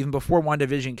before, even before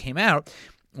WandaVision came out.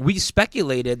 We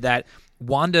speculated that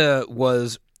Wanda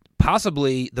was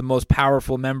possibly the most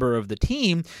powerful member of the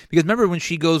team, because remember when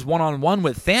she goes one-on-one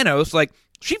with Thanos,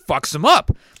 she fucks him up.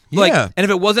 And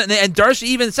if it wasn't, and Darcy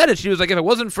even said it, she was like, if it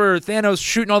wasn't for Thanos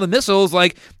shooting all the missiles,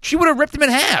 she would have ripped him in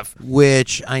half.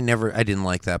 Which I didn't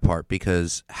like that part,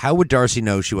 because how would Darcy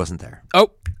know she wasn't there?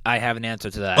 Oh, I have an answer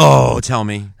to that. Oh, tell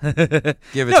me. Give it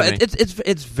to me.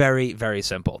 It's very, very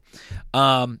simple.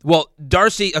 Well,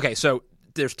 Darcy, okay, so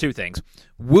there's two things.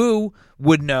 Wu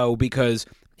would know because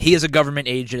he is a government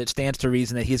agent. It stands to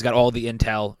reason that he's got all the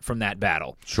intel from that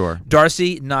battle. Sure.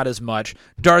 Darcy, not as much.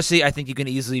 Darcy, I think you can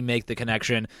easily make the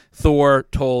connection. Thor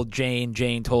told Jane.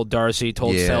 Jane told Darcy.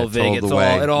 Told Selvig.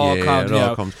 It all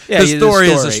comes. Because Thor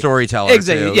is a storyteller.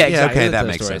 Exactly. Too. Yeah. Exactly. Okay, that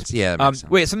makes sense. Yeah. That makes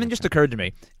sense. Wait, something just occurred to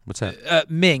me. What's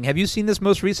that? Ming, have you seen this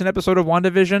most recent episode of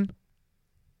WandaVision?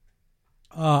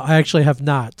 I actually have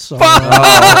not. So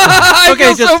I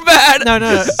feel just- so bad.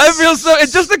 No. I feel so.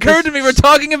 It just occurred to me we're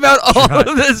talking about all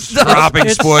of this stuff. Dropping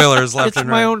It's- spoilers left It's and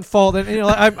my right. own fault, and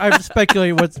I've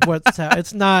speculated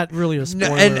it's not really a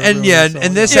spoiler. And really, yeah, so,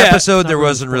 in this Yeah. episode Not there really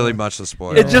wasn't really spoiler. much to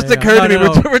spoil. It just Yeah. occurred to me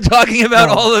No. we're talking about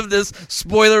No. all of this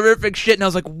spoilerific shit, and I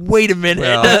was like, wait a minute.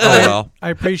 Well, oh well. I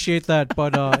appreciate that,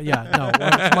 but yeah, no,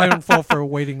 it's my own fault for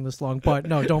waiting this long. But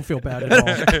no, don't feel bad at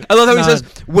all. I love how he Not- says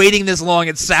waiting this long.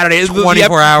 It's Saturday.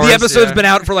 24 hours, The episode's yeah. been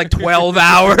out for like 12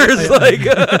 hours. Like,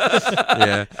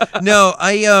 Yeah. No,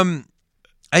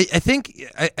 I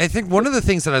think one of the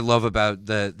things that I love about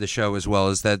the show as well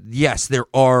is that yes, there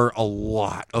are a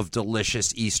lot of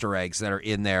delicious Easter eggs that are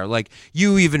in there. Like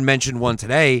you even mentioned one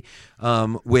today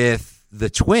with the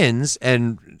twins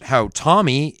and how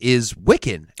Tommy is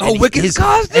Wiccan. Oh, And Wiccan's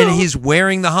costume! and he's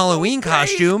wearing the Halloween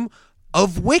costume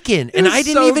of Wiccan, and was I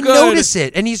didn't so even good. notice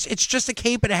it. And it's just a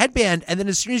cape and a headband, and then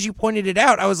as soon as you pointed it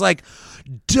out, I was like,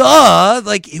 duh.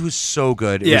 Like, it was so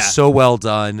good. It Yeah. was so well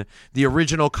done. The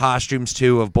original costumes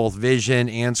too of both Vision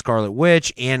and Scarlet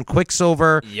Witch and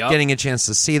Quicksilver, Yup. getting a chance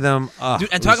to see them. Dude,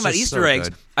 and talking about Easter eggs,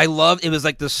 I love it was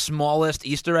like the smallest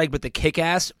Easter egg, but the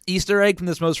kick-ass Easter egg from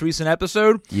this most recent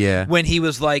episode. Yeah. when he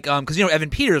was like, because Evan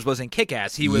Peters was in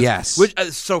Kick-Ass. He was, Yes. which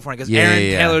is so funny because Yeah, Aaron yeah,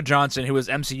 yeah. Taylor Johnson, who was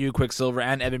MCU Quicksilver,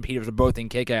 and Evan Peters are both in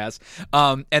Kick-Ass.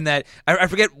 And that I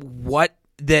forget what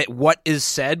is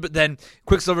said, but then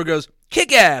Quicksilver goes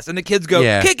Kick-Ass, and the kids go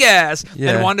Yeah. Kick-Ass,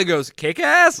 Yeah. and Wanda goes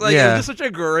Kick-Ass. Like Yeah. it was just such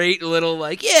a great little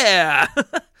like yeah.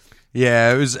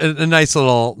 Yeah, it was a nice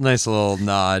little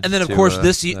nod. And then, of to, course, that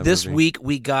this movie. week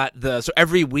we got so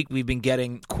every week we've been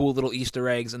getting cool little Easter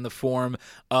eggs in the form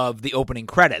of the opening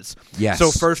credits. Yes.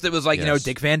 So first it was like, Yes.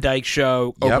 Dick Van Dyke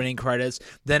Show Yep. opening credits.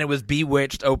 Then it was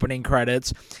Bewitched opening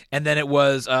credits. And then it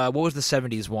was, what was the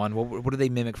 70s one? What did they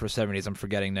mimic for 70s? I'm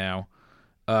forgetting now.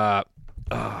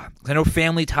 I know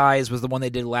Family Ties was the one they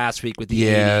did last week with the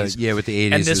 80s. Yeah, with the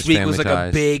 80s. And it this week was Family like Ties.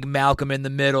 a big Malcolm in the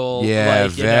Middle. Yeah,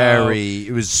 like, you know. very.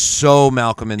 It was so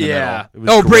Malcolm in the Yeah. middle.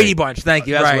 It was Oh, great. Brady Bunch. Thank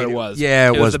you. That's Right. what it was.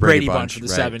 Yeah, it was the Brady Bunch of the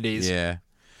right. 70s. Yeah.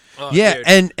 Oh, Yeah,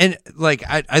 dude. and like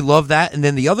I love that. And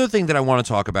then the other thing that I want to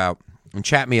talk about, and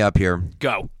chat me up here,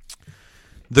 Go.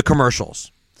 the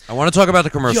commercials. I want to talk about the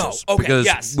commercials okay, because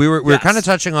yes, we were yes. kind of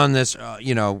touching on this,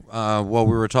 while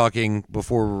we were talking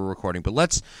before we were recording. But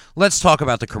let's talk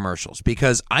about the commercials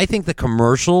because I think the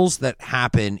commercials that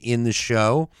happen in the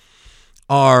show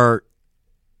are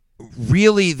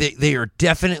really they are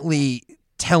definitely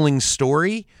telling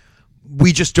story.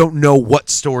 We just don't know what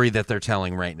story that they're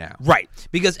telling right now. Right.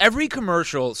 Because every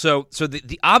commercial, so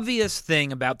the obvious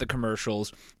thing about the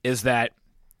commercials is that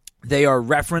they are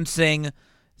referencing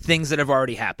things that have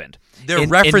already happened. They're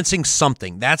referencing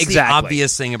something. That's Exactly. the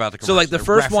obvious thing about the commercial. So like the They're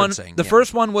first one, referencing, the yeah.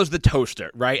 first one was the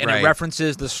toaster, right? And Right. it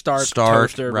references the Stark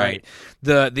toaster, right.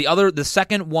 The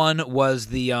second one was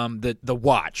the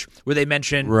watch, where they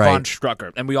mentioned Right. Von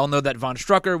Strucker, and we all know that Von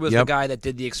Strucker was Yep. the guy that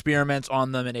did the experiments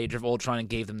on them in Age of Ultron and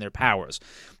gave them their powers.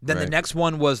 Then the Right. next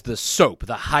one was the soap,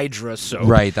 the Hydra soap,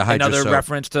 Right, the Hydra another soap.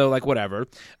 reference to like whatever.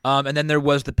 And then there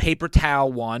was the paper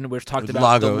towel one, which talked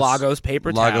about the Lagos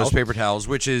paper towel. Lagos paper towels,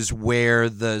 which is where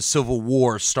the Civil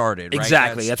War started. Right?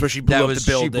 Exactly. That's where she blew up the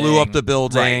She blew up the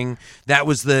building. building. That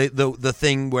was the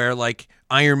thing where like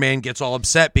Iron Man gets all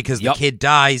upset because Yep. the kid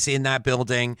dies in that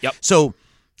building. Yep. So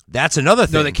that's another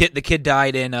thing. No, the kid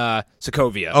died in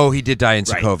Sokovia. Oh, he did die in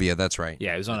Right. Sokovia. That's right.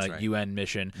 Yeah, he was on That's a right. UN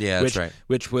mission. Yeah, which, that's right.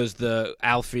 Which was the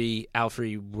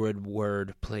Alfre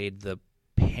Woodward played the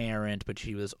parent, but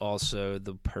she was also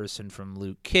the person from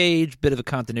Luke Cage. Bit of a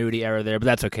continuity error there, but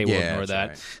that's okay. We'll Yeah, ignore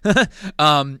that's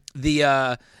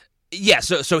that.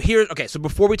 So here, okay. So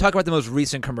before we talk about the most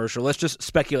recent commercial, let's just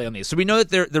speculate on these. So we know that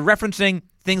they're referencing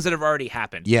things that have already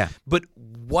happened. Yeah. But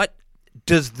what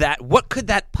could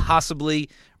that possibly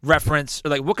reference, or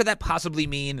like what could that possibly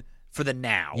mean for the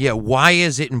now? Yeah, why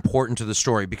is it important to the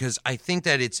story? Because I think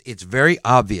that it's very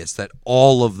obvious that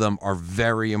all of them are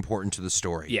very important to the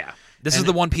story. Yeah. This is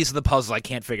the one piece of the puzzle I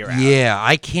can't figure out. Yeah,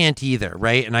 I can't either,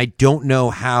 right? And I don't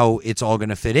know how it's all going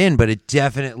to fit in, but it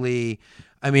definitely,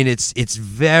 I mean, it's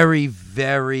very,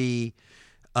 very,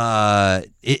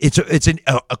 it's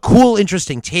a cool,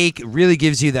 interesting take. It really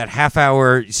gives you that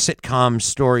half-hour sitcom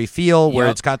story feel where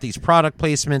Yep. it's got these product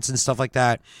placements and stuff like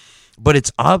that. But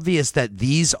it's obvious that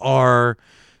these are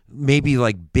maybe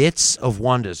like bits of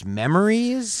Wanda's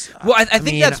memories. Well, I think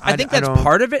mean, that's don't-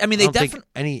 part of it. I mean, I they don't think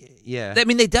definitely. yeah. I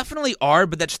mean, they definitely are,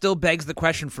 but that still begs the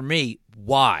question for me: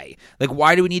 why? Like,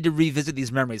 why do we need to revisit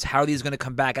these memories? How are these going to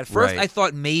come back? At first, Right. I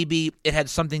thought maybe it had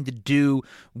something to do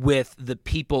with the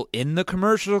people in the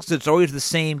commercials. It's always the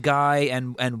same guy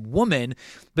and woman.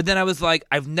 But then I was like,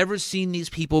 I've never seen these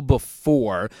people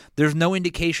before. There's no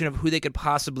indication of who they could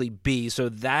possibly be. So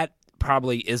that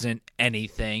probably isn't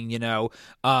anything, you know.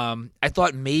 I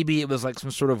thought maybe it was like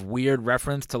some sort of weird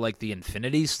reference to like the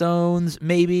Infinity Stones,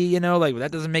 maybe, you know, like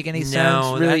that doesn't make any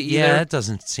sense really either. that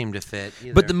doesn't seem to fit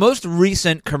either. But the most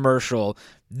recent commercial,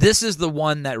 this is the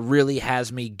one that really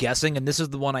has me guessing, and this is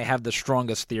the one I have the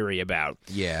strongest theory about.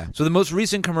 yeah. So the most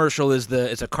recent commercial is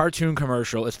it's a cartoon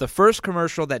commercial. It's the first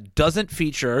commercial that doesn't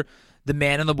feature the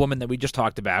man and the woman that we just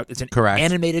talked about. It's an Correct.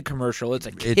 animated commercial. It's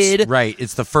a kid. Right.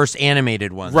 It's the first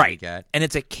animated one that we Right. get. And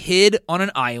it's a kid on an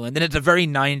island, and it's a very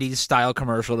 90s style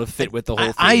commercial to fit with the whole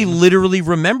thing. I literally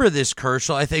remember this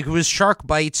commercial. I think it was Shark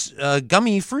Bites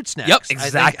gummy fruit snacks. Yep, I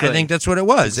exactly. think that's what it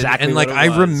was. Exactly and like what it I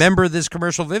was. remember this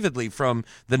commercial vividly from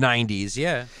the 90s.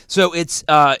 Yeah. So it's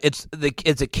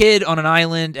a kid on an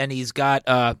island, and he's got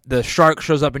the shark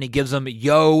shows up and he gives him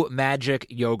Yo Magic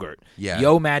yogurt. Yeah.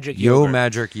 Yo Magic Yo yogurt.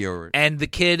 Magic Yogurt. And the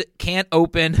kid can't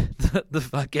open the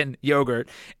fucking yogurt,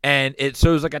 and it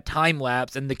shows like a time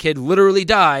lapse, and the kid literally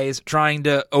dies trying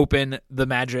to open the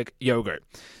magic yogurt.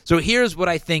 So here's what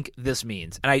I think this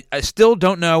means, and I still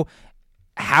don't know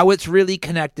how it's really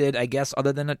connected, I guess,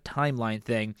 other than a timeline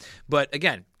thing. But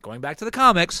again, going back to the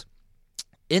comics,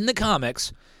 in the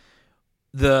comics,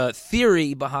 the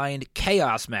theory behind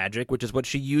chaos magic, which is what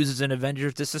she uses in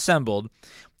Avengers Disassembled,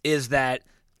 is that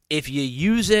if you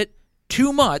use it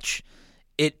too much,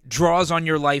 it draws on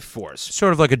your life force.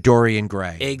 Sort of like a Dorian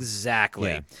Gray.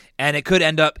 Exactly. Yeah. And it could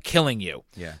end up killing you.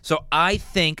 Yeah. So I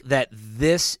think that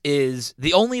this is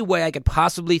the only way I could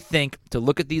possibly think to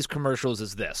look at these commercials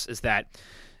is that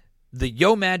the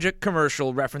Yo Magic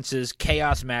commercial references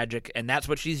chaos magic, and that's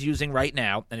what she's using right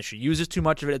now. And if she uses too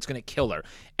much of it, it's going to kill her.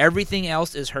 Everything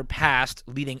else is her past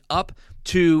leading up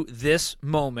to this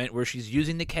moment where she's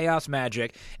using the chaos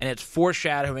magic, and it's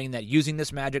foreshadowing that using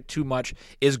this magic too much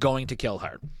is going to kill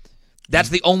her. That's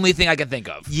the only thing I can think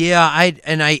of. Yeah, I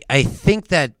think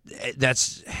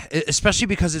that's especially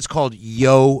because it's called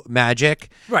Yo Magic.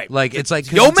 Right. Like it's like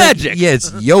Yo it's like- Magic. yeah,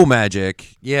 it's Yo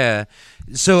Magic. Yeah.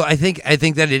 So I think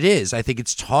that it is. I think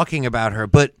it's talking about her,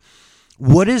 but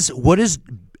what is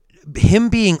him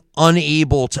being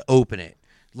unable to open it?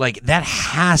 Like that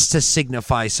has to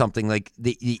signify something, like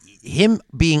him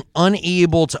being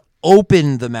unable to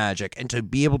open the magic and to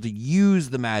be able to use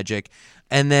the magic,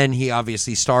 and then he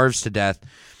obviously starves to death.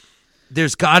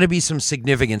 There's got to be some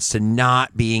significance to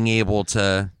not being able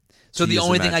to. So the use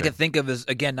only thing I magic. can think of is,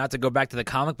 again, not to go back to the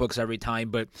comic books every time,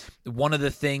 but one of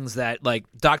the things that, like,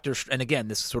 and again,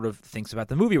 this sort of thinks about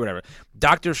the movie or whatever,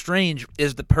 Doctor Strange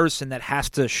is the person that has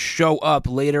to show up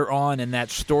later on in that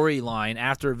storyline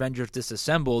after Avengers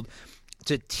Disassembled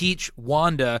to teach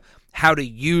Wanda how to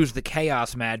use the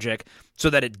chaos magic so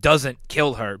that it doesn't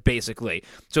kill her, basically.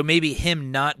 So maybe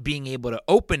him not being able to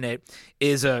open it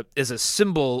is a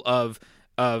symbol of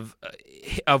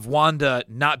Wanda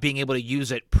not being able to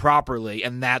use it properly,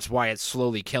 and that's why it's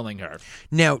slowly killing her.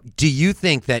 Now, do you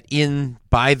think that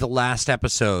by the last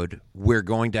episode we're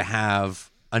going to have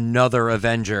another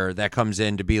Avenger that comes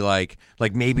in to be like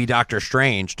maybe Doctor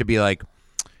Strange to be like,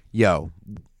 yo,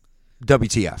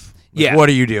 WTF? Yeah. What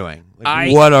are you doing?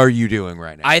 What are you doing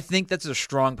right now? I think that's a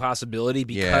strong possibility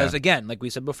because, again, like we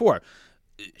said before,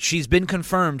 she's been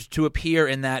confirmed to appear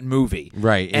in that movie.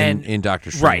 Right, in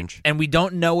Doctor Strange. Right, and we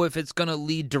don't know if it's going to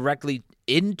lead directly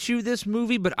into this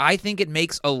movie, but I think it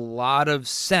makes a lot of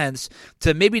sense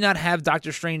to maybe not have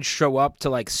Doctor Strange show up to,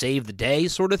 like, save the day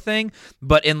sort of thing,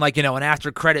 but in, like, you know, an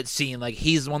after-credit scene, like,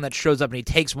 he's the one that shows up and he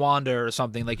takes Wanda or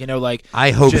something, like, you know, like...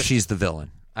 I hope she's the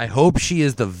villain. I hope she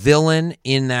is the villain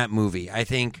in that movie. I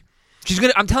think...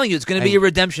 I'm telling you, it's going to be a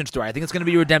redemption story. I think it's going to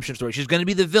be a redemption story. She's going to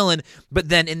be the villain, but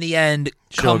then in the end,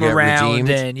 She'll come get around redeemed.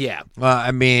 and yeah. Well, I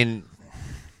mean,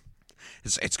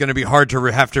 it's going to be hard to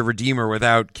have to redeem her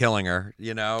without killing her,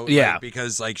 you know? Yeah. Like,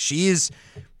 because like she's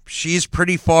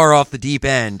pretty far off the deep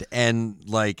end, and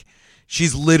like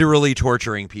she's literally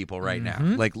torturing people right now,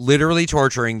 like literally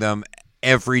torturing them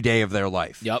every day of their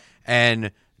life. Yep.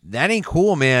 And that ain't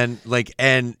cool, man. Like,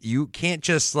 and you can't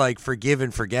just like forgive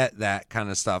and forget that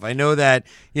kind of stuff. I know that,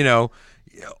 you know,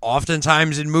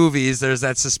 oftentimes in movies there's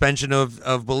that suspension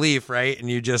of belief, right?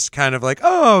 And you just kind of like,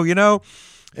 oh, you know,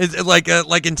 It's like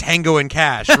in Tango and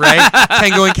Cash, right?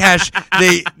 Tango and Cash,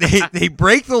 they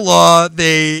break the law,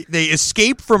 they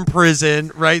escape from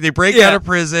prison, right? They break out of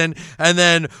prison, and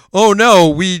then oh no,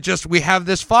 we have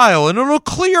this file, and it'll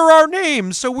clear our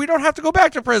names, so we don't have to go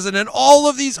back to prison, and all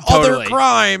of these other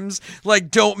crimes like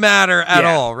don't matter at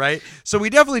all, right? So we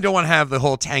definitely don't want to have the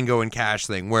whole Tango and Cash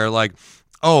thing where like,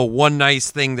 oh, one nice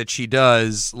thing that she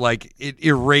does, like it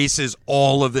erases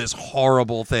all of this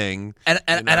horrible thing. And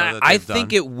I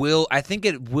think it will. I think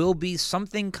it will be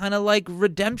something kind of like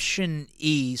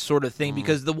redemption-y sort of thing,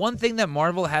 because the one thing that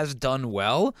Marvel has done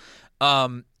well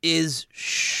is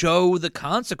show the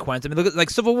consequence. I mean, look at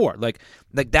like Civil War. Like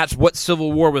that's what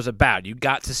Civil War was about. You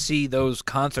got to see those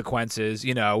consequences,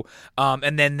 you know.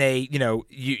 And then they, you know,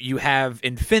 you have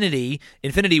Infinity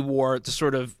War to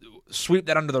sort of sweep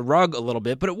that under the rug a little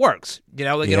bit, but it works, you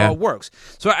know, like it all works.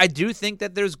 So I do think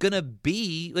that there's gonna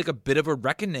be like a bit of a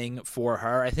reckoning for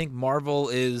her. I think Marvel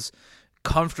is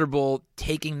comfortable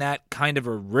taking that kind of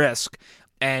a risk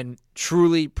and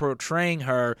truly portraying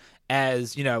her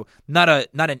as, you know, not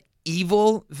an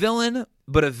evil villain,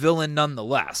 but a villain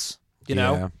nonetheless, you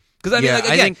know? Because I mean, like,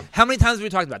 again, how many times have we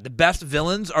talked about the best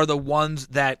villains are the ones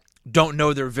that don't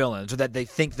know they're villains, or that they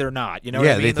think they're not, you know what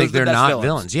I mean? They think they're not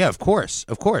villains. Yeah, of course.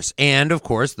 And of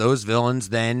course, those villains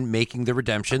then making the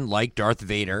redemption, like Darth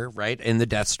Vader, right, in the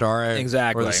Death Star,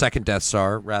 exactly, or the second Death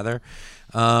Star, rather.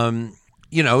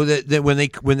 You know, that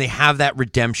when they have that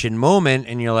redemption moment,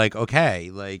 and you're like,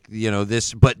 okay, like, you know,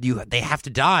 this, but they have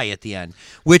to die at the end,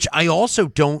 which I also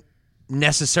don't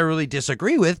necessarily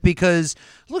disagree with, because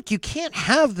look, you can't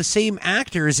have the same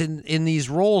actors in these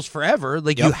roles forever.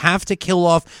 Like, you have to kill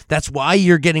off. That's why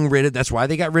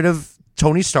they got rid of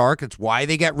Tony Stark. It's why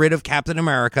they got rid of Captain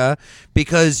America,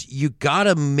 because you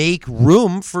gotta make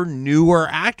room for newer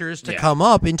actors to come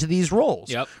up into these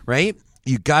roles. Right?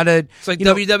 You gotta. It's like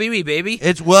WWE, baby.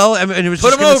 It's I mean, it was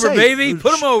put them over, baby.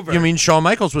 Put them over. I mean, Shawn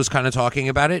Michaels was kind of talking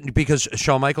about it, because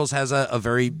Shawn Michaels has a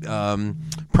very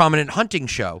prominent hunting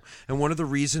show, and one of the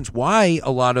reasons why a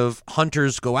lot of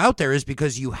hunters go out there is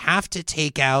because you have to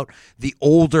take out the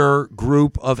older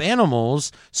group of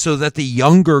animals so that the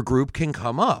younger group can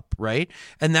come up, right?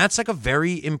 And that's like a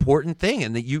very important thing,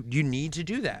 and that you need to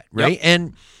do that, right?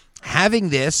 And having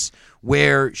this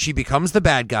where she becomes the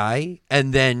bad guy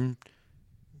and then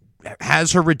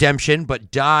has her redemption,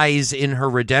 but dies in her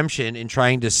redemption in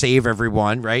trying to save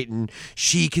everyone, right? And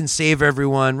she can save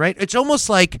everyone, right? It's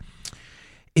almost like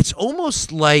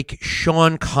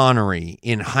Sean Connery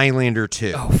in Highlander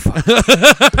 2. Oh, fuck.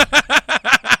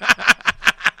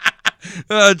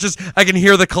 I can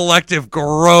hear the collective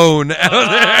groan out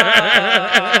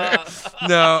there.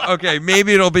 No, okay,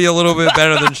 maybe it'll be a little bit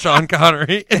better than Sean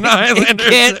Connery in Highlander. It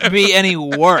can't be any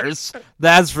worse,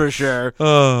 that's for sure.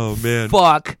 Oh, man.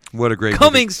 Fuck. What a great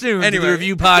Coming movie. soon to the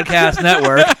Review Podcast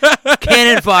Network,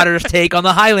 Cannon Fodder's take on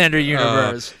the Highlander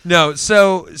universe. No,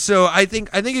 so I think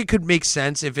it could make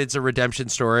sense if it's a redemption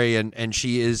story and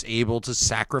she is able to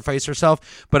sacrifice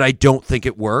herself, but I don't think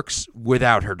it works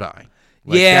without her dying.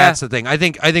 Like, that's the thing. I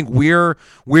think we're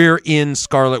in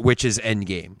Scarlet Witch's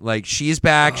endgame. Like, she's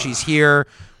back, she's here.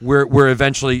 We're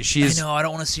eventually she's. I know. I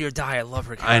don't want to see her die. I love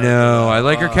her character. I know. I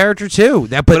like her character too.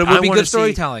 But it would be good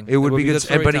storytelling. It would be good,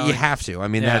 but you have to. I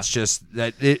mean, that's just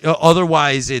that.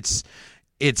 Otherwise, it's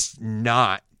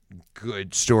not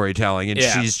good storytelling, and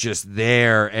she's just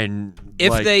there. And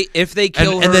if they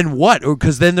kill her, and then what?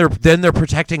 Because then they're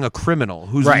protecting a criminal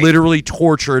who's literally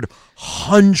tortured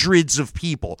hundreds of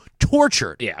people.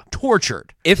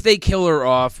 Tortured. If they kill her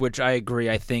off, which I agree,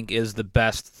 I think is the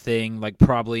best thing. Like,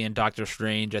 probably in Doctor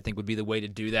Strange, I think would be the way to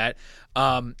do that.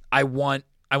 I want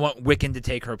Wiccan to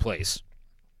take her place.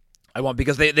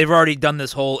 Because they've already done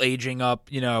this whole aging up,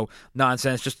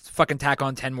 nonsense. Just fucking tack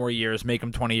on 10 more years, make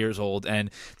him 20 years old,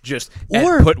 and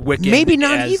put Wiccan. Maybe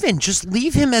not even. Just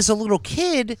leave him as a little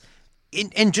kid,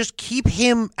 and just keep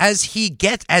him as he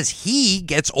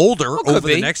gets older over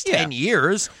the next 10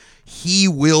 years. He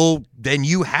will. Then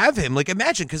you have him. Like,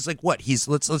 imagine, because like what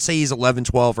let's say he's 11,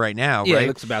 12 right now. Yeah, right? It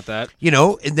looks about that.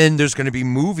 And then there's going to be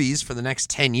movies for the next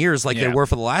 10 years, like there were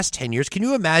for the last 10 years. Can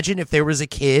you imagine if there was a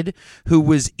kid who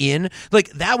was in,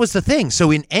 like, that was the thing.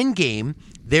 So in Endgame,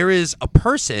 there is a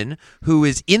person who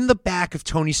is in the back of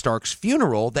Tony Stark's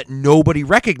funeral that nobody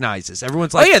recognizes.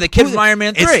 Everyone's like, oh yeah, the kid from Iron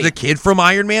Man 3. It's the kid from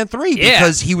Iron Man 3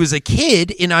 because he was a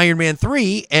kid in Iron Man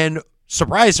 3, and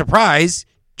surprise, surprise,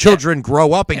 children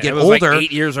grow up and Yeah, get it was older. like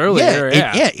 8 years earlier.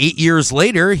 Yeah, 8 years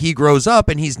later, he grows up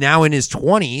and he's now in his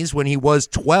 20s when he was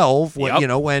 12. When, Yep. you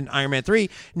know, when Iron Man 3.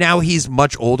 Now he's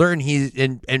much older, and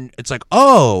and it's like,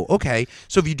 oh, okay.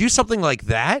 So if you do something like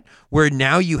that, where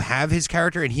now you have his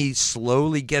character and he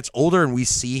slowly gets older, and we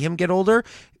see him get older,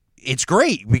 it's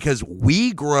great because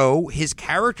we grow, his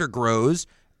character grows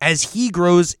as he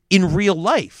grows in real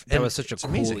life. That And was such a it's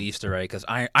cool amazing. Easter egg because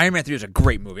Iron Man 3 is a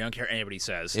great movie. I don't care what anybody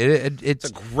says. It's It's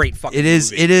a great fucking it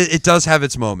is movie. it is it does have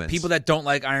its moments. People that don't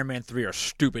like Iron Man 3 are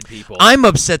stupid people. I'm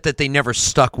upset that they never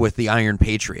stuck with the Iron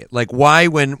Patriot. Like, why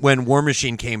when War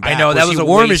Machine came back? I know, that was he a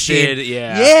War wasted- Machine.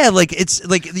 yeah. Yeah, like it's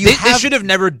like you they have, should have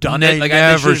never done they it. Like,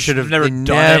 never they should have. never They done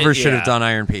never it. should have Yeah. done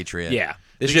Iron Patriot. Yeah.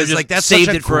 They should Because, have like, just that's saved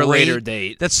such a it for a great- later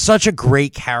date. That's such a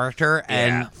great character, Yeah.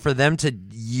 and for them to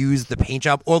use the paint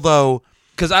job, although.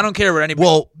 Because I don't care what anybody.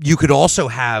 Well, you could also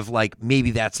have, like,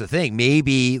 maybe that's the thing.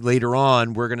 Maybe later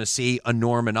on we're going to see a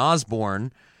Norman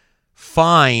Osborn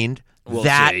find We'll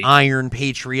that see. Iron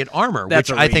Patriot armor, That's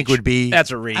which a I think reach. would be That's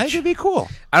a reach. I think it'd be cool.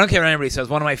 I don't care what anybody says.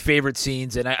 One of my favorite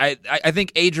scenes, and I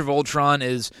think Age of Ultron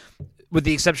is, with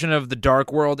the exception of the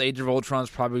Dark World, Age of Ultron is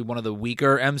probably one of the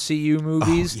weaker MCU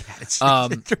movies. Oh,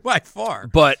 yeah, it's by far.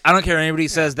 But I don't care what anybody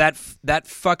says. That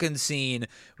fucking scene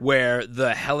where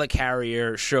the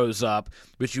helicarrier shows up,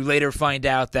 which you later find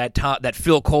out that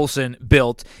Phil Coulson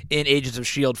built in Agents of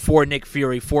S.H.I.E.L.D. for Nick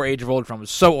Fury for Age of Ultron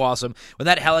was so awesome. When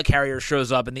that helicarrier shows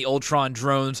up and the Ultron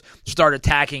drones start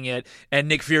attacking it, and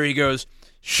Nick Fury goes,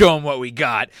 "Show him what we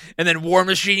got," and then War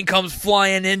Machine comes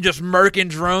flying in, just murking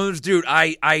drones. Dude,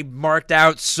 I marked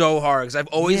out so hard because I've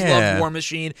always Yeah. loved War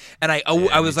Machine, and I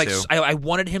was me like, too. I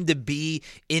wanted him to be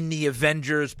in the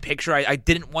Avengers picture. I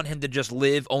didn't want him to just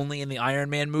live only in the Iron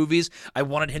Man movies. I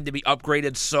wanted him to be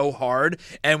upgraded so hard,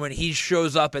 and when he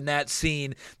shows up in that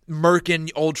scene,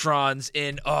 murking Ultrons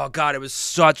in, oh god, it was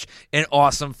such an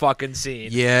awesome fucking scene.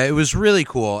 Yeah, it was really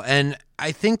cool, and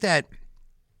I think that.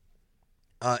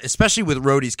 Especially with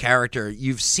Rhodey's character,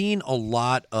 you've seen a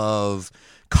lot of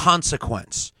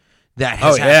consequence that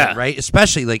has happened, right?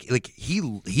 Especially like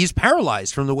he's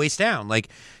paralyzed from the waist down, like,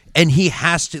 and he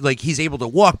has to, like, he's able to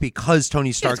walk because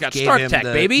Tony Stark got gave Stark him Tech,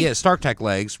 baby. Stark Tech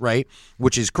legs, right?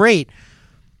 Which is great.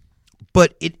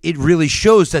 But it really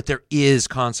shows that there is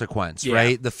consequence, Yeah.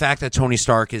 right? The fact that Tony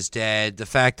Stark is dead, the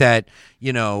fact that,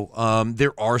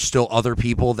 there are still other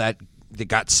people that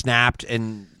got snapped,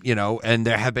 and, and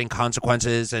there have been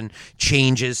consequences and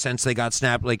changes since they got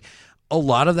snapped. Like, a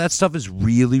lot of that stuff is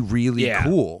really, really Yeah.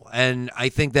 cool. And I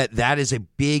think that is a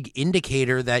big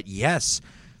indicator that, yes,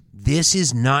 this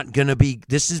is not going to be,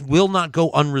 will not go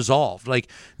unresolved. Like,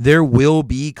 there will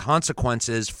be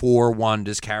consequences for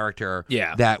Wanda's character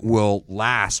Yeah. that will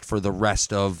last for the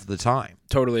rest of the time.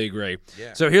 Totally agree.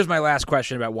 Yeah. So here's my last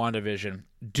question about WandaVision.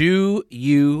 Do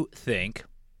you think,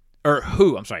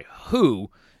 who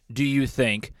do you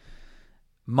think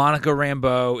Monica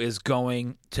Rambeau is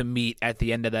going to meet at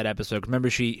the end of that episode? Remember,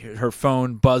 her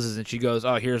phone buzzes and she goes,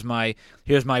 "Oh, here's my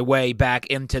way back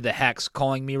into the Hex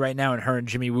calling me right now," and her and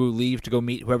Jimmy Woo leave to go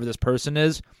meet whoever this person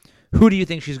is. Who do you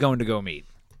think she's going to go meet?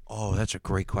 Oh, that's a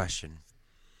great question.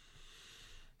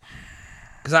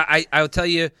 Because I'll tell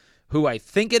you who I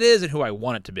think it is and who I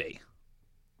want it to be.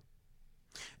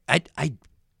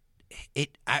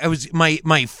 I was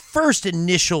my first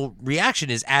initial reaction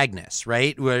is Agnes,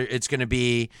 right? Where it's going to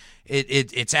be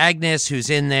it's Agnes who's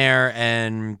in there,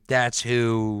 and that's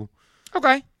who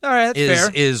Okay, all right, that's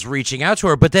fair. is reaching out to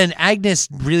her. But then Agnes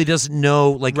really doesn't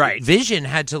know. Like, Right. Vision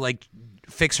had to, like,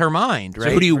 fix her mind, right?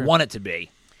 So who do you want it to be?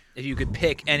 If you could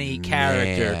pick any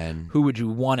character, Man. who would you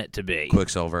want it to be?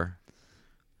 Quicksilver.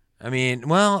 I mean,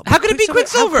 well, How could it be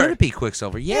Quicksilver? How could it be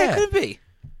Quicksilver? Yeah. Could it be?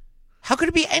 How could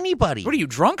it be anybody? What are you,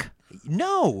 drunk?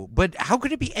 No, but how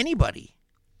could it be anybody?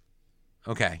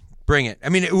 Okay, bring it. I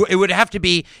mean, it would have to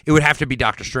be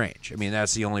Doctor Strange. I mean,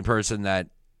 that's the only person that.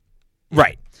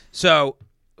 Right. So,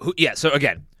 so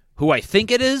again, who I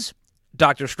think it is,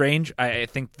 Doctor Strange. I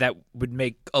think that would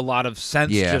make a lot of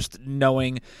sense, Yeah. just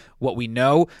knowing what we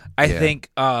know. I Yeah.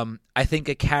 think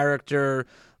a character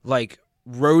like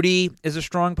Rhodey is a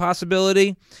strong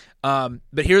possibility. But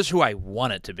here's who I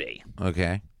want it to be: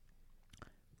 Okay.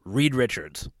 Reed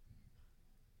Richards.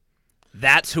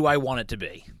 That's who I want it to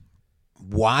be.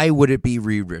 Why would it be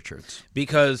Reed Richards?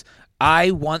 Because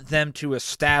I want them to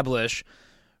establish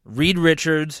Reed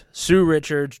Richards, Sue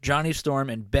Richards, Johnny Storm,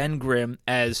 and Ben Grimm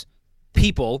as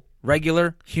people,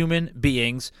 regular human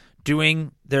beings,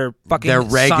 doing their fucking Their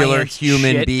regular science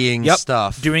human shit. being Yep,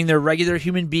 stuff. doing their regular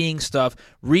human being stuff.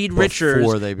 Reed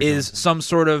Richards they become- is some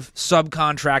sort of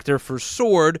subcontractor for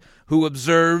SWORD who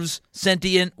observes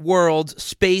sentient worlds,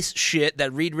 space shit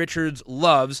that Reed Richards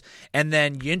loves, and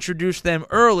then you introduce them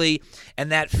early, and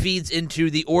that feeds into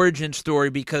the origin story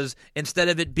because instead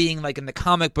of it being like in the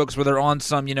comic books where they're on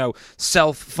some,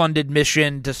 self-funded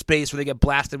mission to space where they get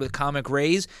blasted with cosmic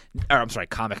rays,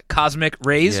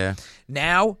 Yeah.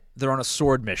 now they're on a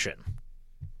SWORD mission.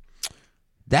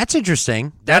 That's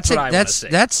interesting. That's what I wanna see.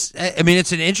 I mean,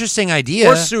 it's an interesting idea.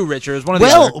 Or Sue Richards, one of the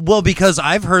other. Well, because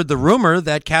I've heard the rumor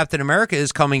that Captain America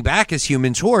is coming back as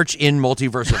Human Torch in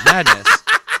Multiverse of Madness.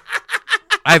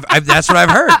 That's what I've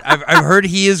heard. I've heard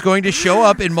he is going to show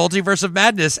up in Multiverse of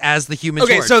Madness as the Human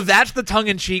Torch. Okay, so that's the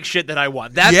tongue-in-cheek shit that I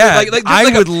want. That's Yeah, just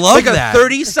I would love that. A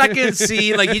 30-second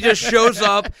scene, like he just shows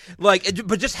up, but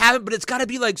it's got to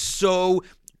be like so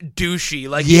douchey.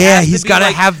 Like he's got to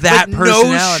have that no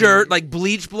personality. shirt, like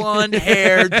bleach blonde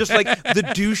hair, just like the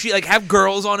douchey, like have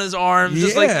girls on his arms,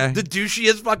 just like Yeah. the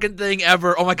douchiest fucking thing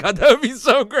ever. Oh my god, that would be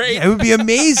so great. Yeah, it would be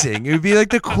amazing. It would be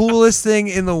like the coolest thing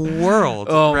in the world.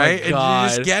 Oh, my right? God.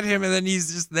 And you just get him, and then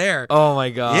he's just there. Oh my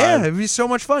god. Yeah, it'd be so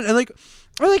much fun. And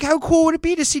how cool would it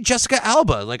be to see Jessica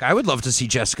Alba? Like, I would love to see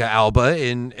Jessica Alba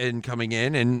in coming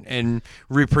in and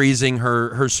reprising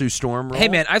her Sue Storm role. Hey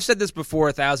man, I've said this before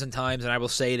 1,000 times, and I will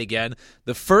say it again.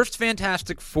 The first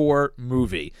Fantastic Four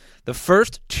movie, the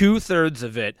first 2/3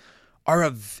 of it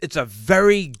it's a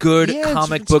very good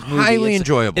comic book movie. Highly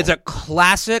enjoyable. It's a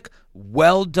classic,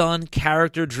 well done,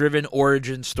 character driven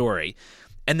origin story.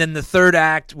 And then the third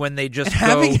act, when they just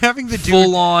having the dude,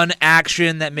 full on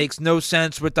action that makes no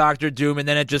sense with Doctor Doom, and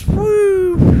then it just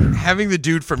having the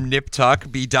dude from Nip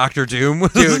Tuck be Doctor Doom,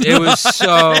 dude, it was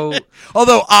so.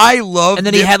 Although I love, and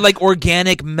then he had like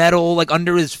organic metal like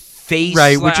under his face,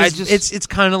 right? Like, Which is it's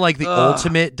kind of like the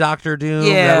ultimate Doctor Doom.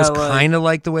 Yeah, that was like- kind of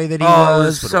like the way that he it was.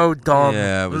 was but so dumb.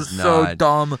 Yeah, it was so not.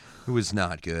 dumb. It was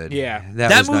not good. Yeah,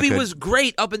 that was not movie good. was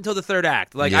great up until the third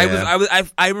act. Like Yeah.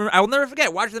 I will never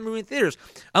forget watching the movie in theaters.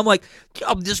 I'm like,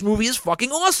 God, this movie is fucking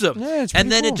awesome. Yeah, it's and pretty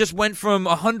then cool. it just went from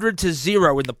 100 to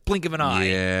 0 in the blink of an eye.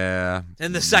 Yeah.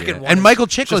 And the second Yeah. one, And is Michael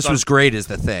just Chiklis was great as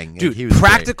the Thing. dude. He was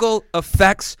Practical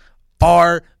effects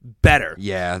are better.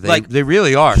 Yeah, Like, they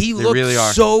really are. He they looked really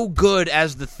are. so good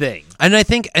as the Thing. And I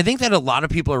think that a lot of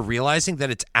people are realizing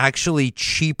that it's actually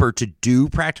cheaper to do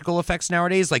practical effects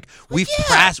nowadays. Like we've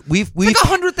passed, we've Like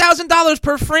 $100,000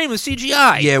 per frame with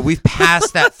CGI. yeah, we've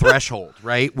passed that threshold,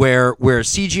 right? Where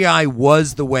CGI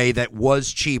was the way that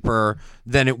was cheaper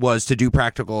than it was to do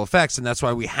practical effects, and that's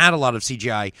why we had a lot of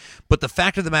CGI. But the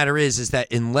fact of the matter is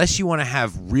that unless you want to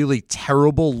have really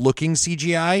terrible looking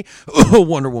CGI,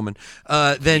 Wonder Woman,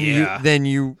 then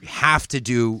you have to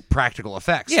do practical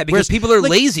effects. Yeah, because Whereas, people are like,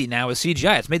 lazy now with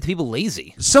CGI. It's made people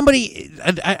lazy. Somebody,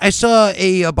 I saw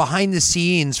a behind the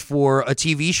scenes for a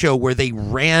TV show where they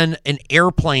ran an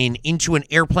airplane into an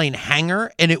airplane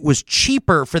hangar, and it was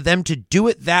cheaper for them to do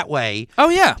it that way. Oh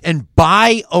yeah. And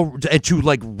to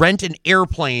like rent an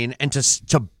airplane and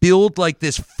to build like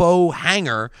this faux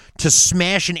hangar to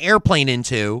smash an airplane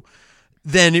into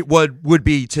than it would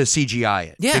be to CGI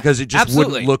it. Yeah, because it just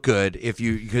absolutely. wouldn't look good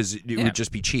because it would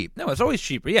just be cheap. No, it's always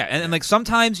cheaper. Yeah, and like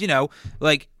sometimes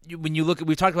like when you look at,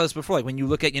 we've talked about this before. Like when you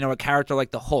look at a character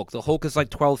like the Hulk is like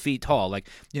 12 feet tall. Like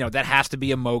that has to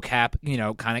be a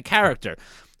mocap kind of character.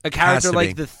 A character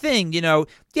like the Thing,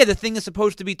 the Thing is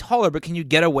supposed to be taller, but can you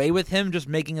get away with him just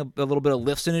making a little bit of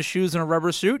lifts in his shoes and a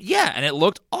rubber suit? Yeah, and it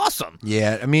looked awesome.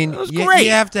 Yeah, I mean, It was great. You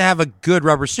have to have a good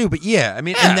rubber suit, but yeah, I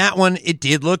mean, Yeah. and that one, it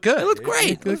did look good. It looked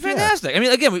great. It was good, yeah. fantastic. I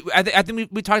mean, again, I think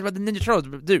we talked about the Ninja Turtles,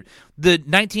 but dude. The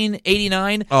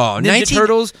 1989 Oh, Ninja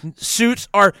Turtles suits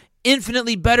are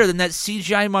infinitely better than that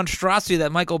CGI monstrosity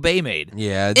that Michael Bay made.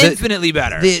 Yeah, infinitely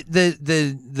better.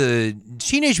 The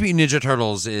Teenage Mutant Ninja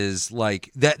Turtles is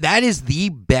like that. That is the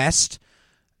best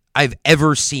I've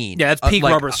ever seen. Yeah, that's peak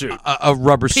like rubber suit. A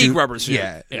rubber suit. Peak rubber suit.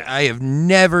 Yeah, Yeah. I have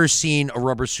never seen a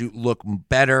rubber suit look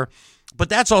better. But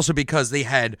that's also because they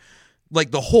had like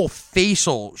the whole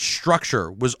facial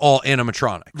structure was all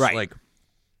animatronics. Right. Like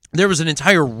there was an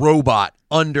entire robot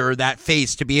under that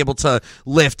face to be able to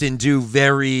lift and do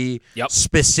very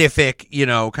specific,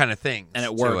 kind of things. And it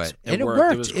to worked. And It it worked.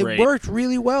 worked. It was great. It worked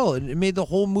really well, and it made the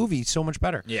whole movie so much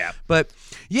better. Yeah. But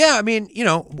yeah, I mean,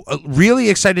 really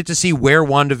excited to see where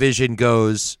WandaVision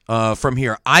goes from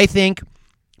here. I think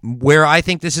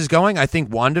this is going, I think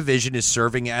WandaVision is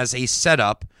serving as a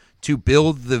setup to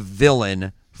build the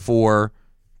villain for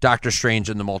Doctor Strange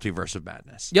in the Multiverse of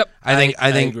Madness. Yep. I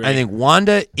agree. think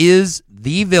Wanda is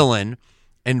the villain,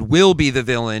 and will be the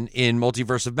villain in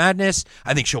Multiverse of Madness.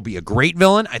 I think she'll be a great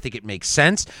villain. I think it makes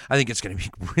sense. I think it's going to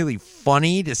be really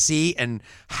funny to see and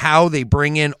how they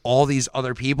bring in all these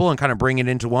other people and kind of bring it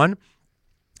into one.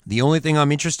 The only thing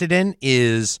I'm interested in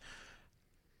is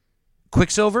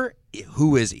Quicksilver.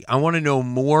 Who is he? I want to know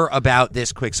more about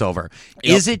this Quicksilver.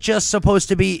 Yep. Is it just supposed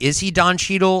to be, is he Don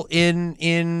Cheadle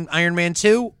in Iron Man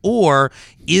 2? Or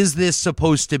is this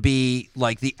supposed to be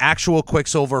like the actual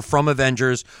Quicksilver from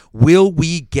Avengers? Will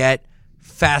we get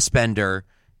Fassbender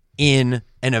in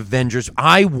an Avengers?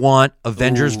 I want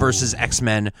Avengers versus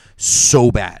X-Men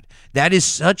so bad. That is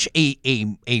such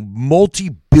a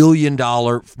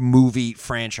multi-billion-dollar movie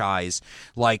franchise.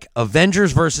 Like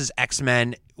Avengers versus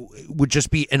X-Men would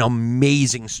just be an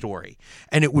amazing story,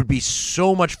 and it would be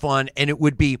so much fun. And it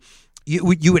would be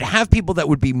you would have people that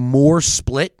would be more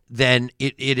split than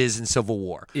it is in Civil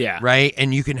War. Yeah. Right.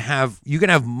 And you could have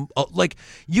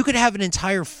an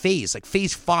entire phase, like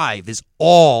Phase 5 is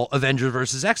all Avengers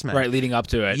versus X-Men. Right, leading up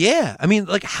to it. Yeah. I mean,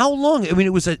 like how long? I mean,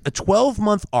 it was a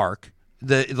 12-month arc.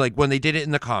 When they did it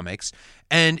in the comics,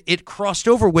 and it crossed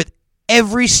over with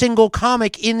every single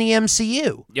comic in the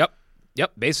MCU.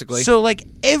 Yep, basically. So like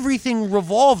everything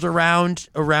revolved around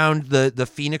the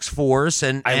Phoenix Force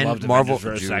and loved Marvel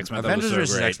Avengers versus X-Men. Avengers That was so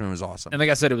versus great. X-Men was awesome. And like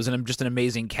I said, it was just an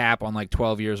amazing cap on like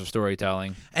 12 years of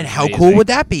storytelling. And how Amazing. cool would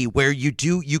that be? Where you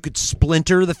could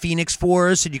splinter the Phoenix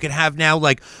Force, and you could have now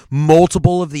like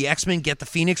multiple of the X-Men get the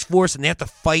Phoenix Force, and they have to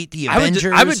fight the Avengers.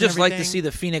 I would and just like to everything. see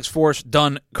the Phoenix Force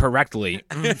done correctly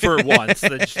for once.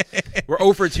 We're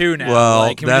 0 for 2 now. Well,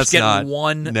 like, can we that's just get not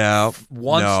one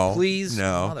once, please?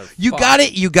 No, Motherfuck.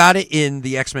 you got it in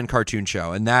the X-Men cartoon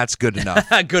show, and that's good enough.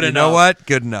 Good you enough. know what?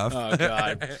 Good enough. Oh,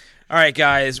 God. All right,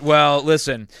 guys. Well,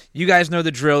 listen, you guys know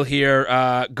the drill here.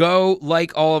 Go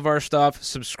like all of our stuff,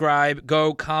 subscribe,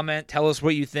 go comment, tell us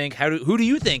what you think. Who do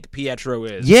you think Pietro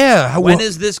is? Yeah. When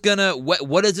is this gonna?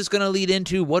 What is this gonna lead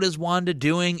into? What is Wanda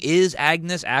doing? Is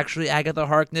Agnes actually Agatha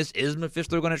Harkness? Is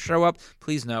Mephisto gonna show up?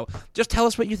 Please no. Just tell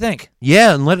us what you think.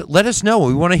 Yeah, and let us know.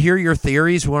 We want to hear your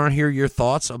theories. We want to hear your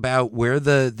thoughts about where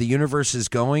the universe is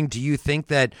going. Do you think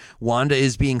that Wanda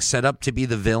is being set up to be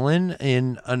the villain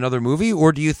in another movie,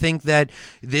 or do you think that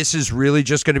this is really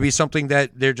just going to be something that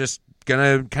they're just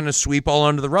going to kind of sweep all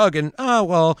under the rug and,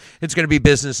 it's going to be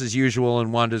business as usual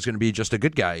and Wanda's going to be just a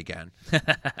good guy again?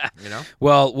 You know?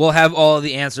 Well, we'll have all of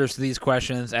the answers to these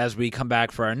questions as we come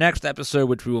back for our next episode,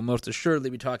 which we will most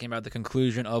assuredly be talking about the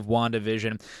conclusion of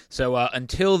WandaVision. So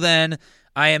until then,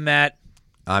 I am Matt.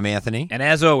 I'm Anthony. And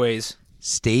as always,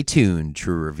 Stay tuned,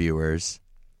 true reviewers.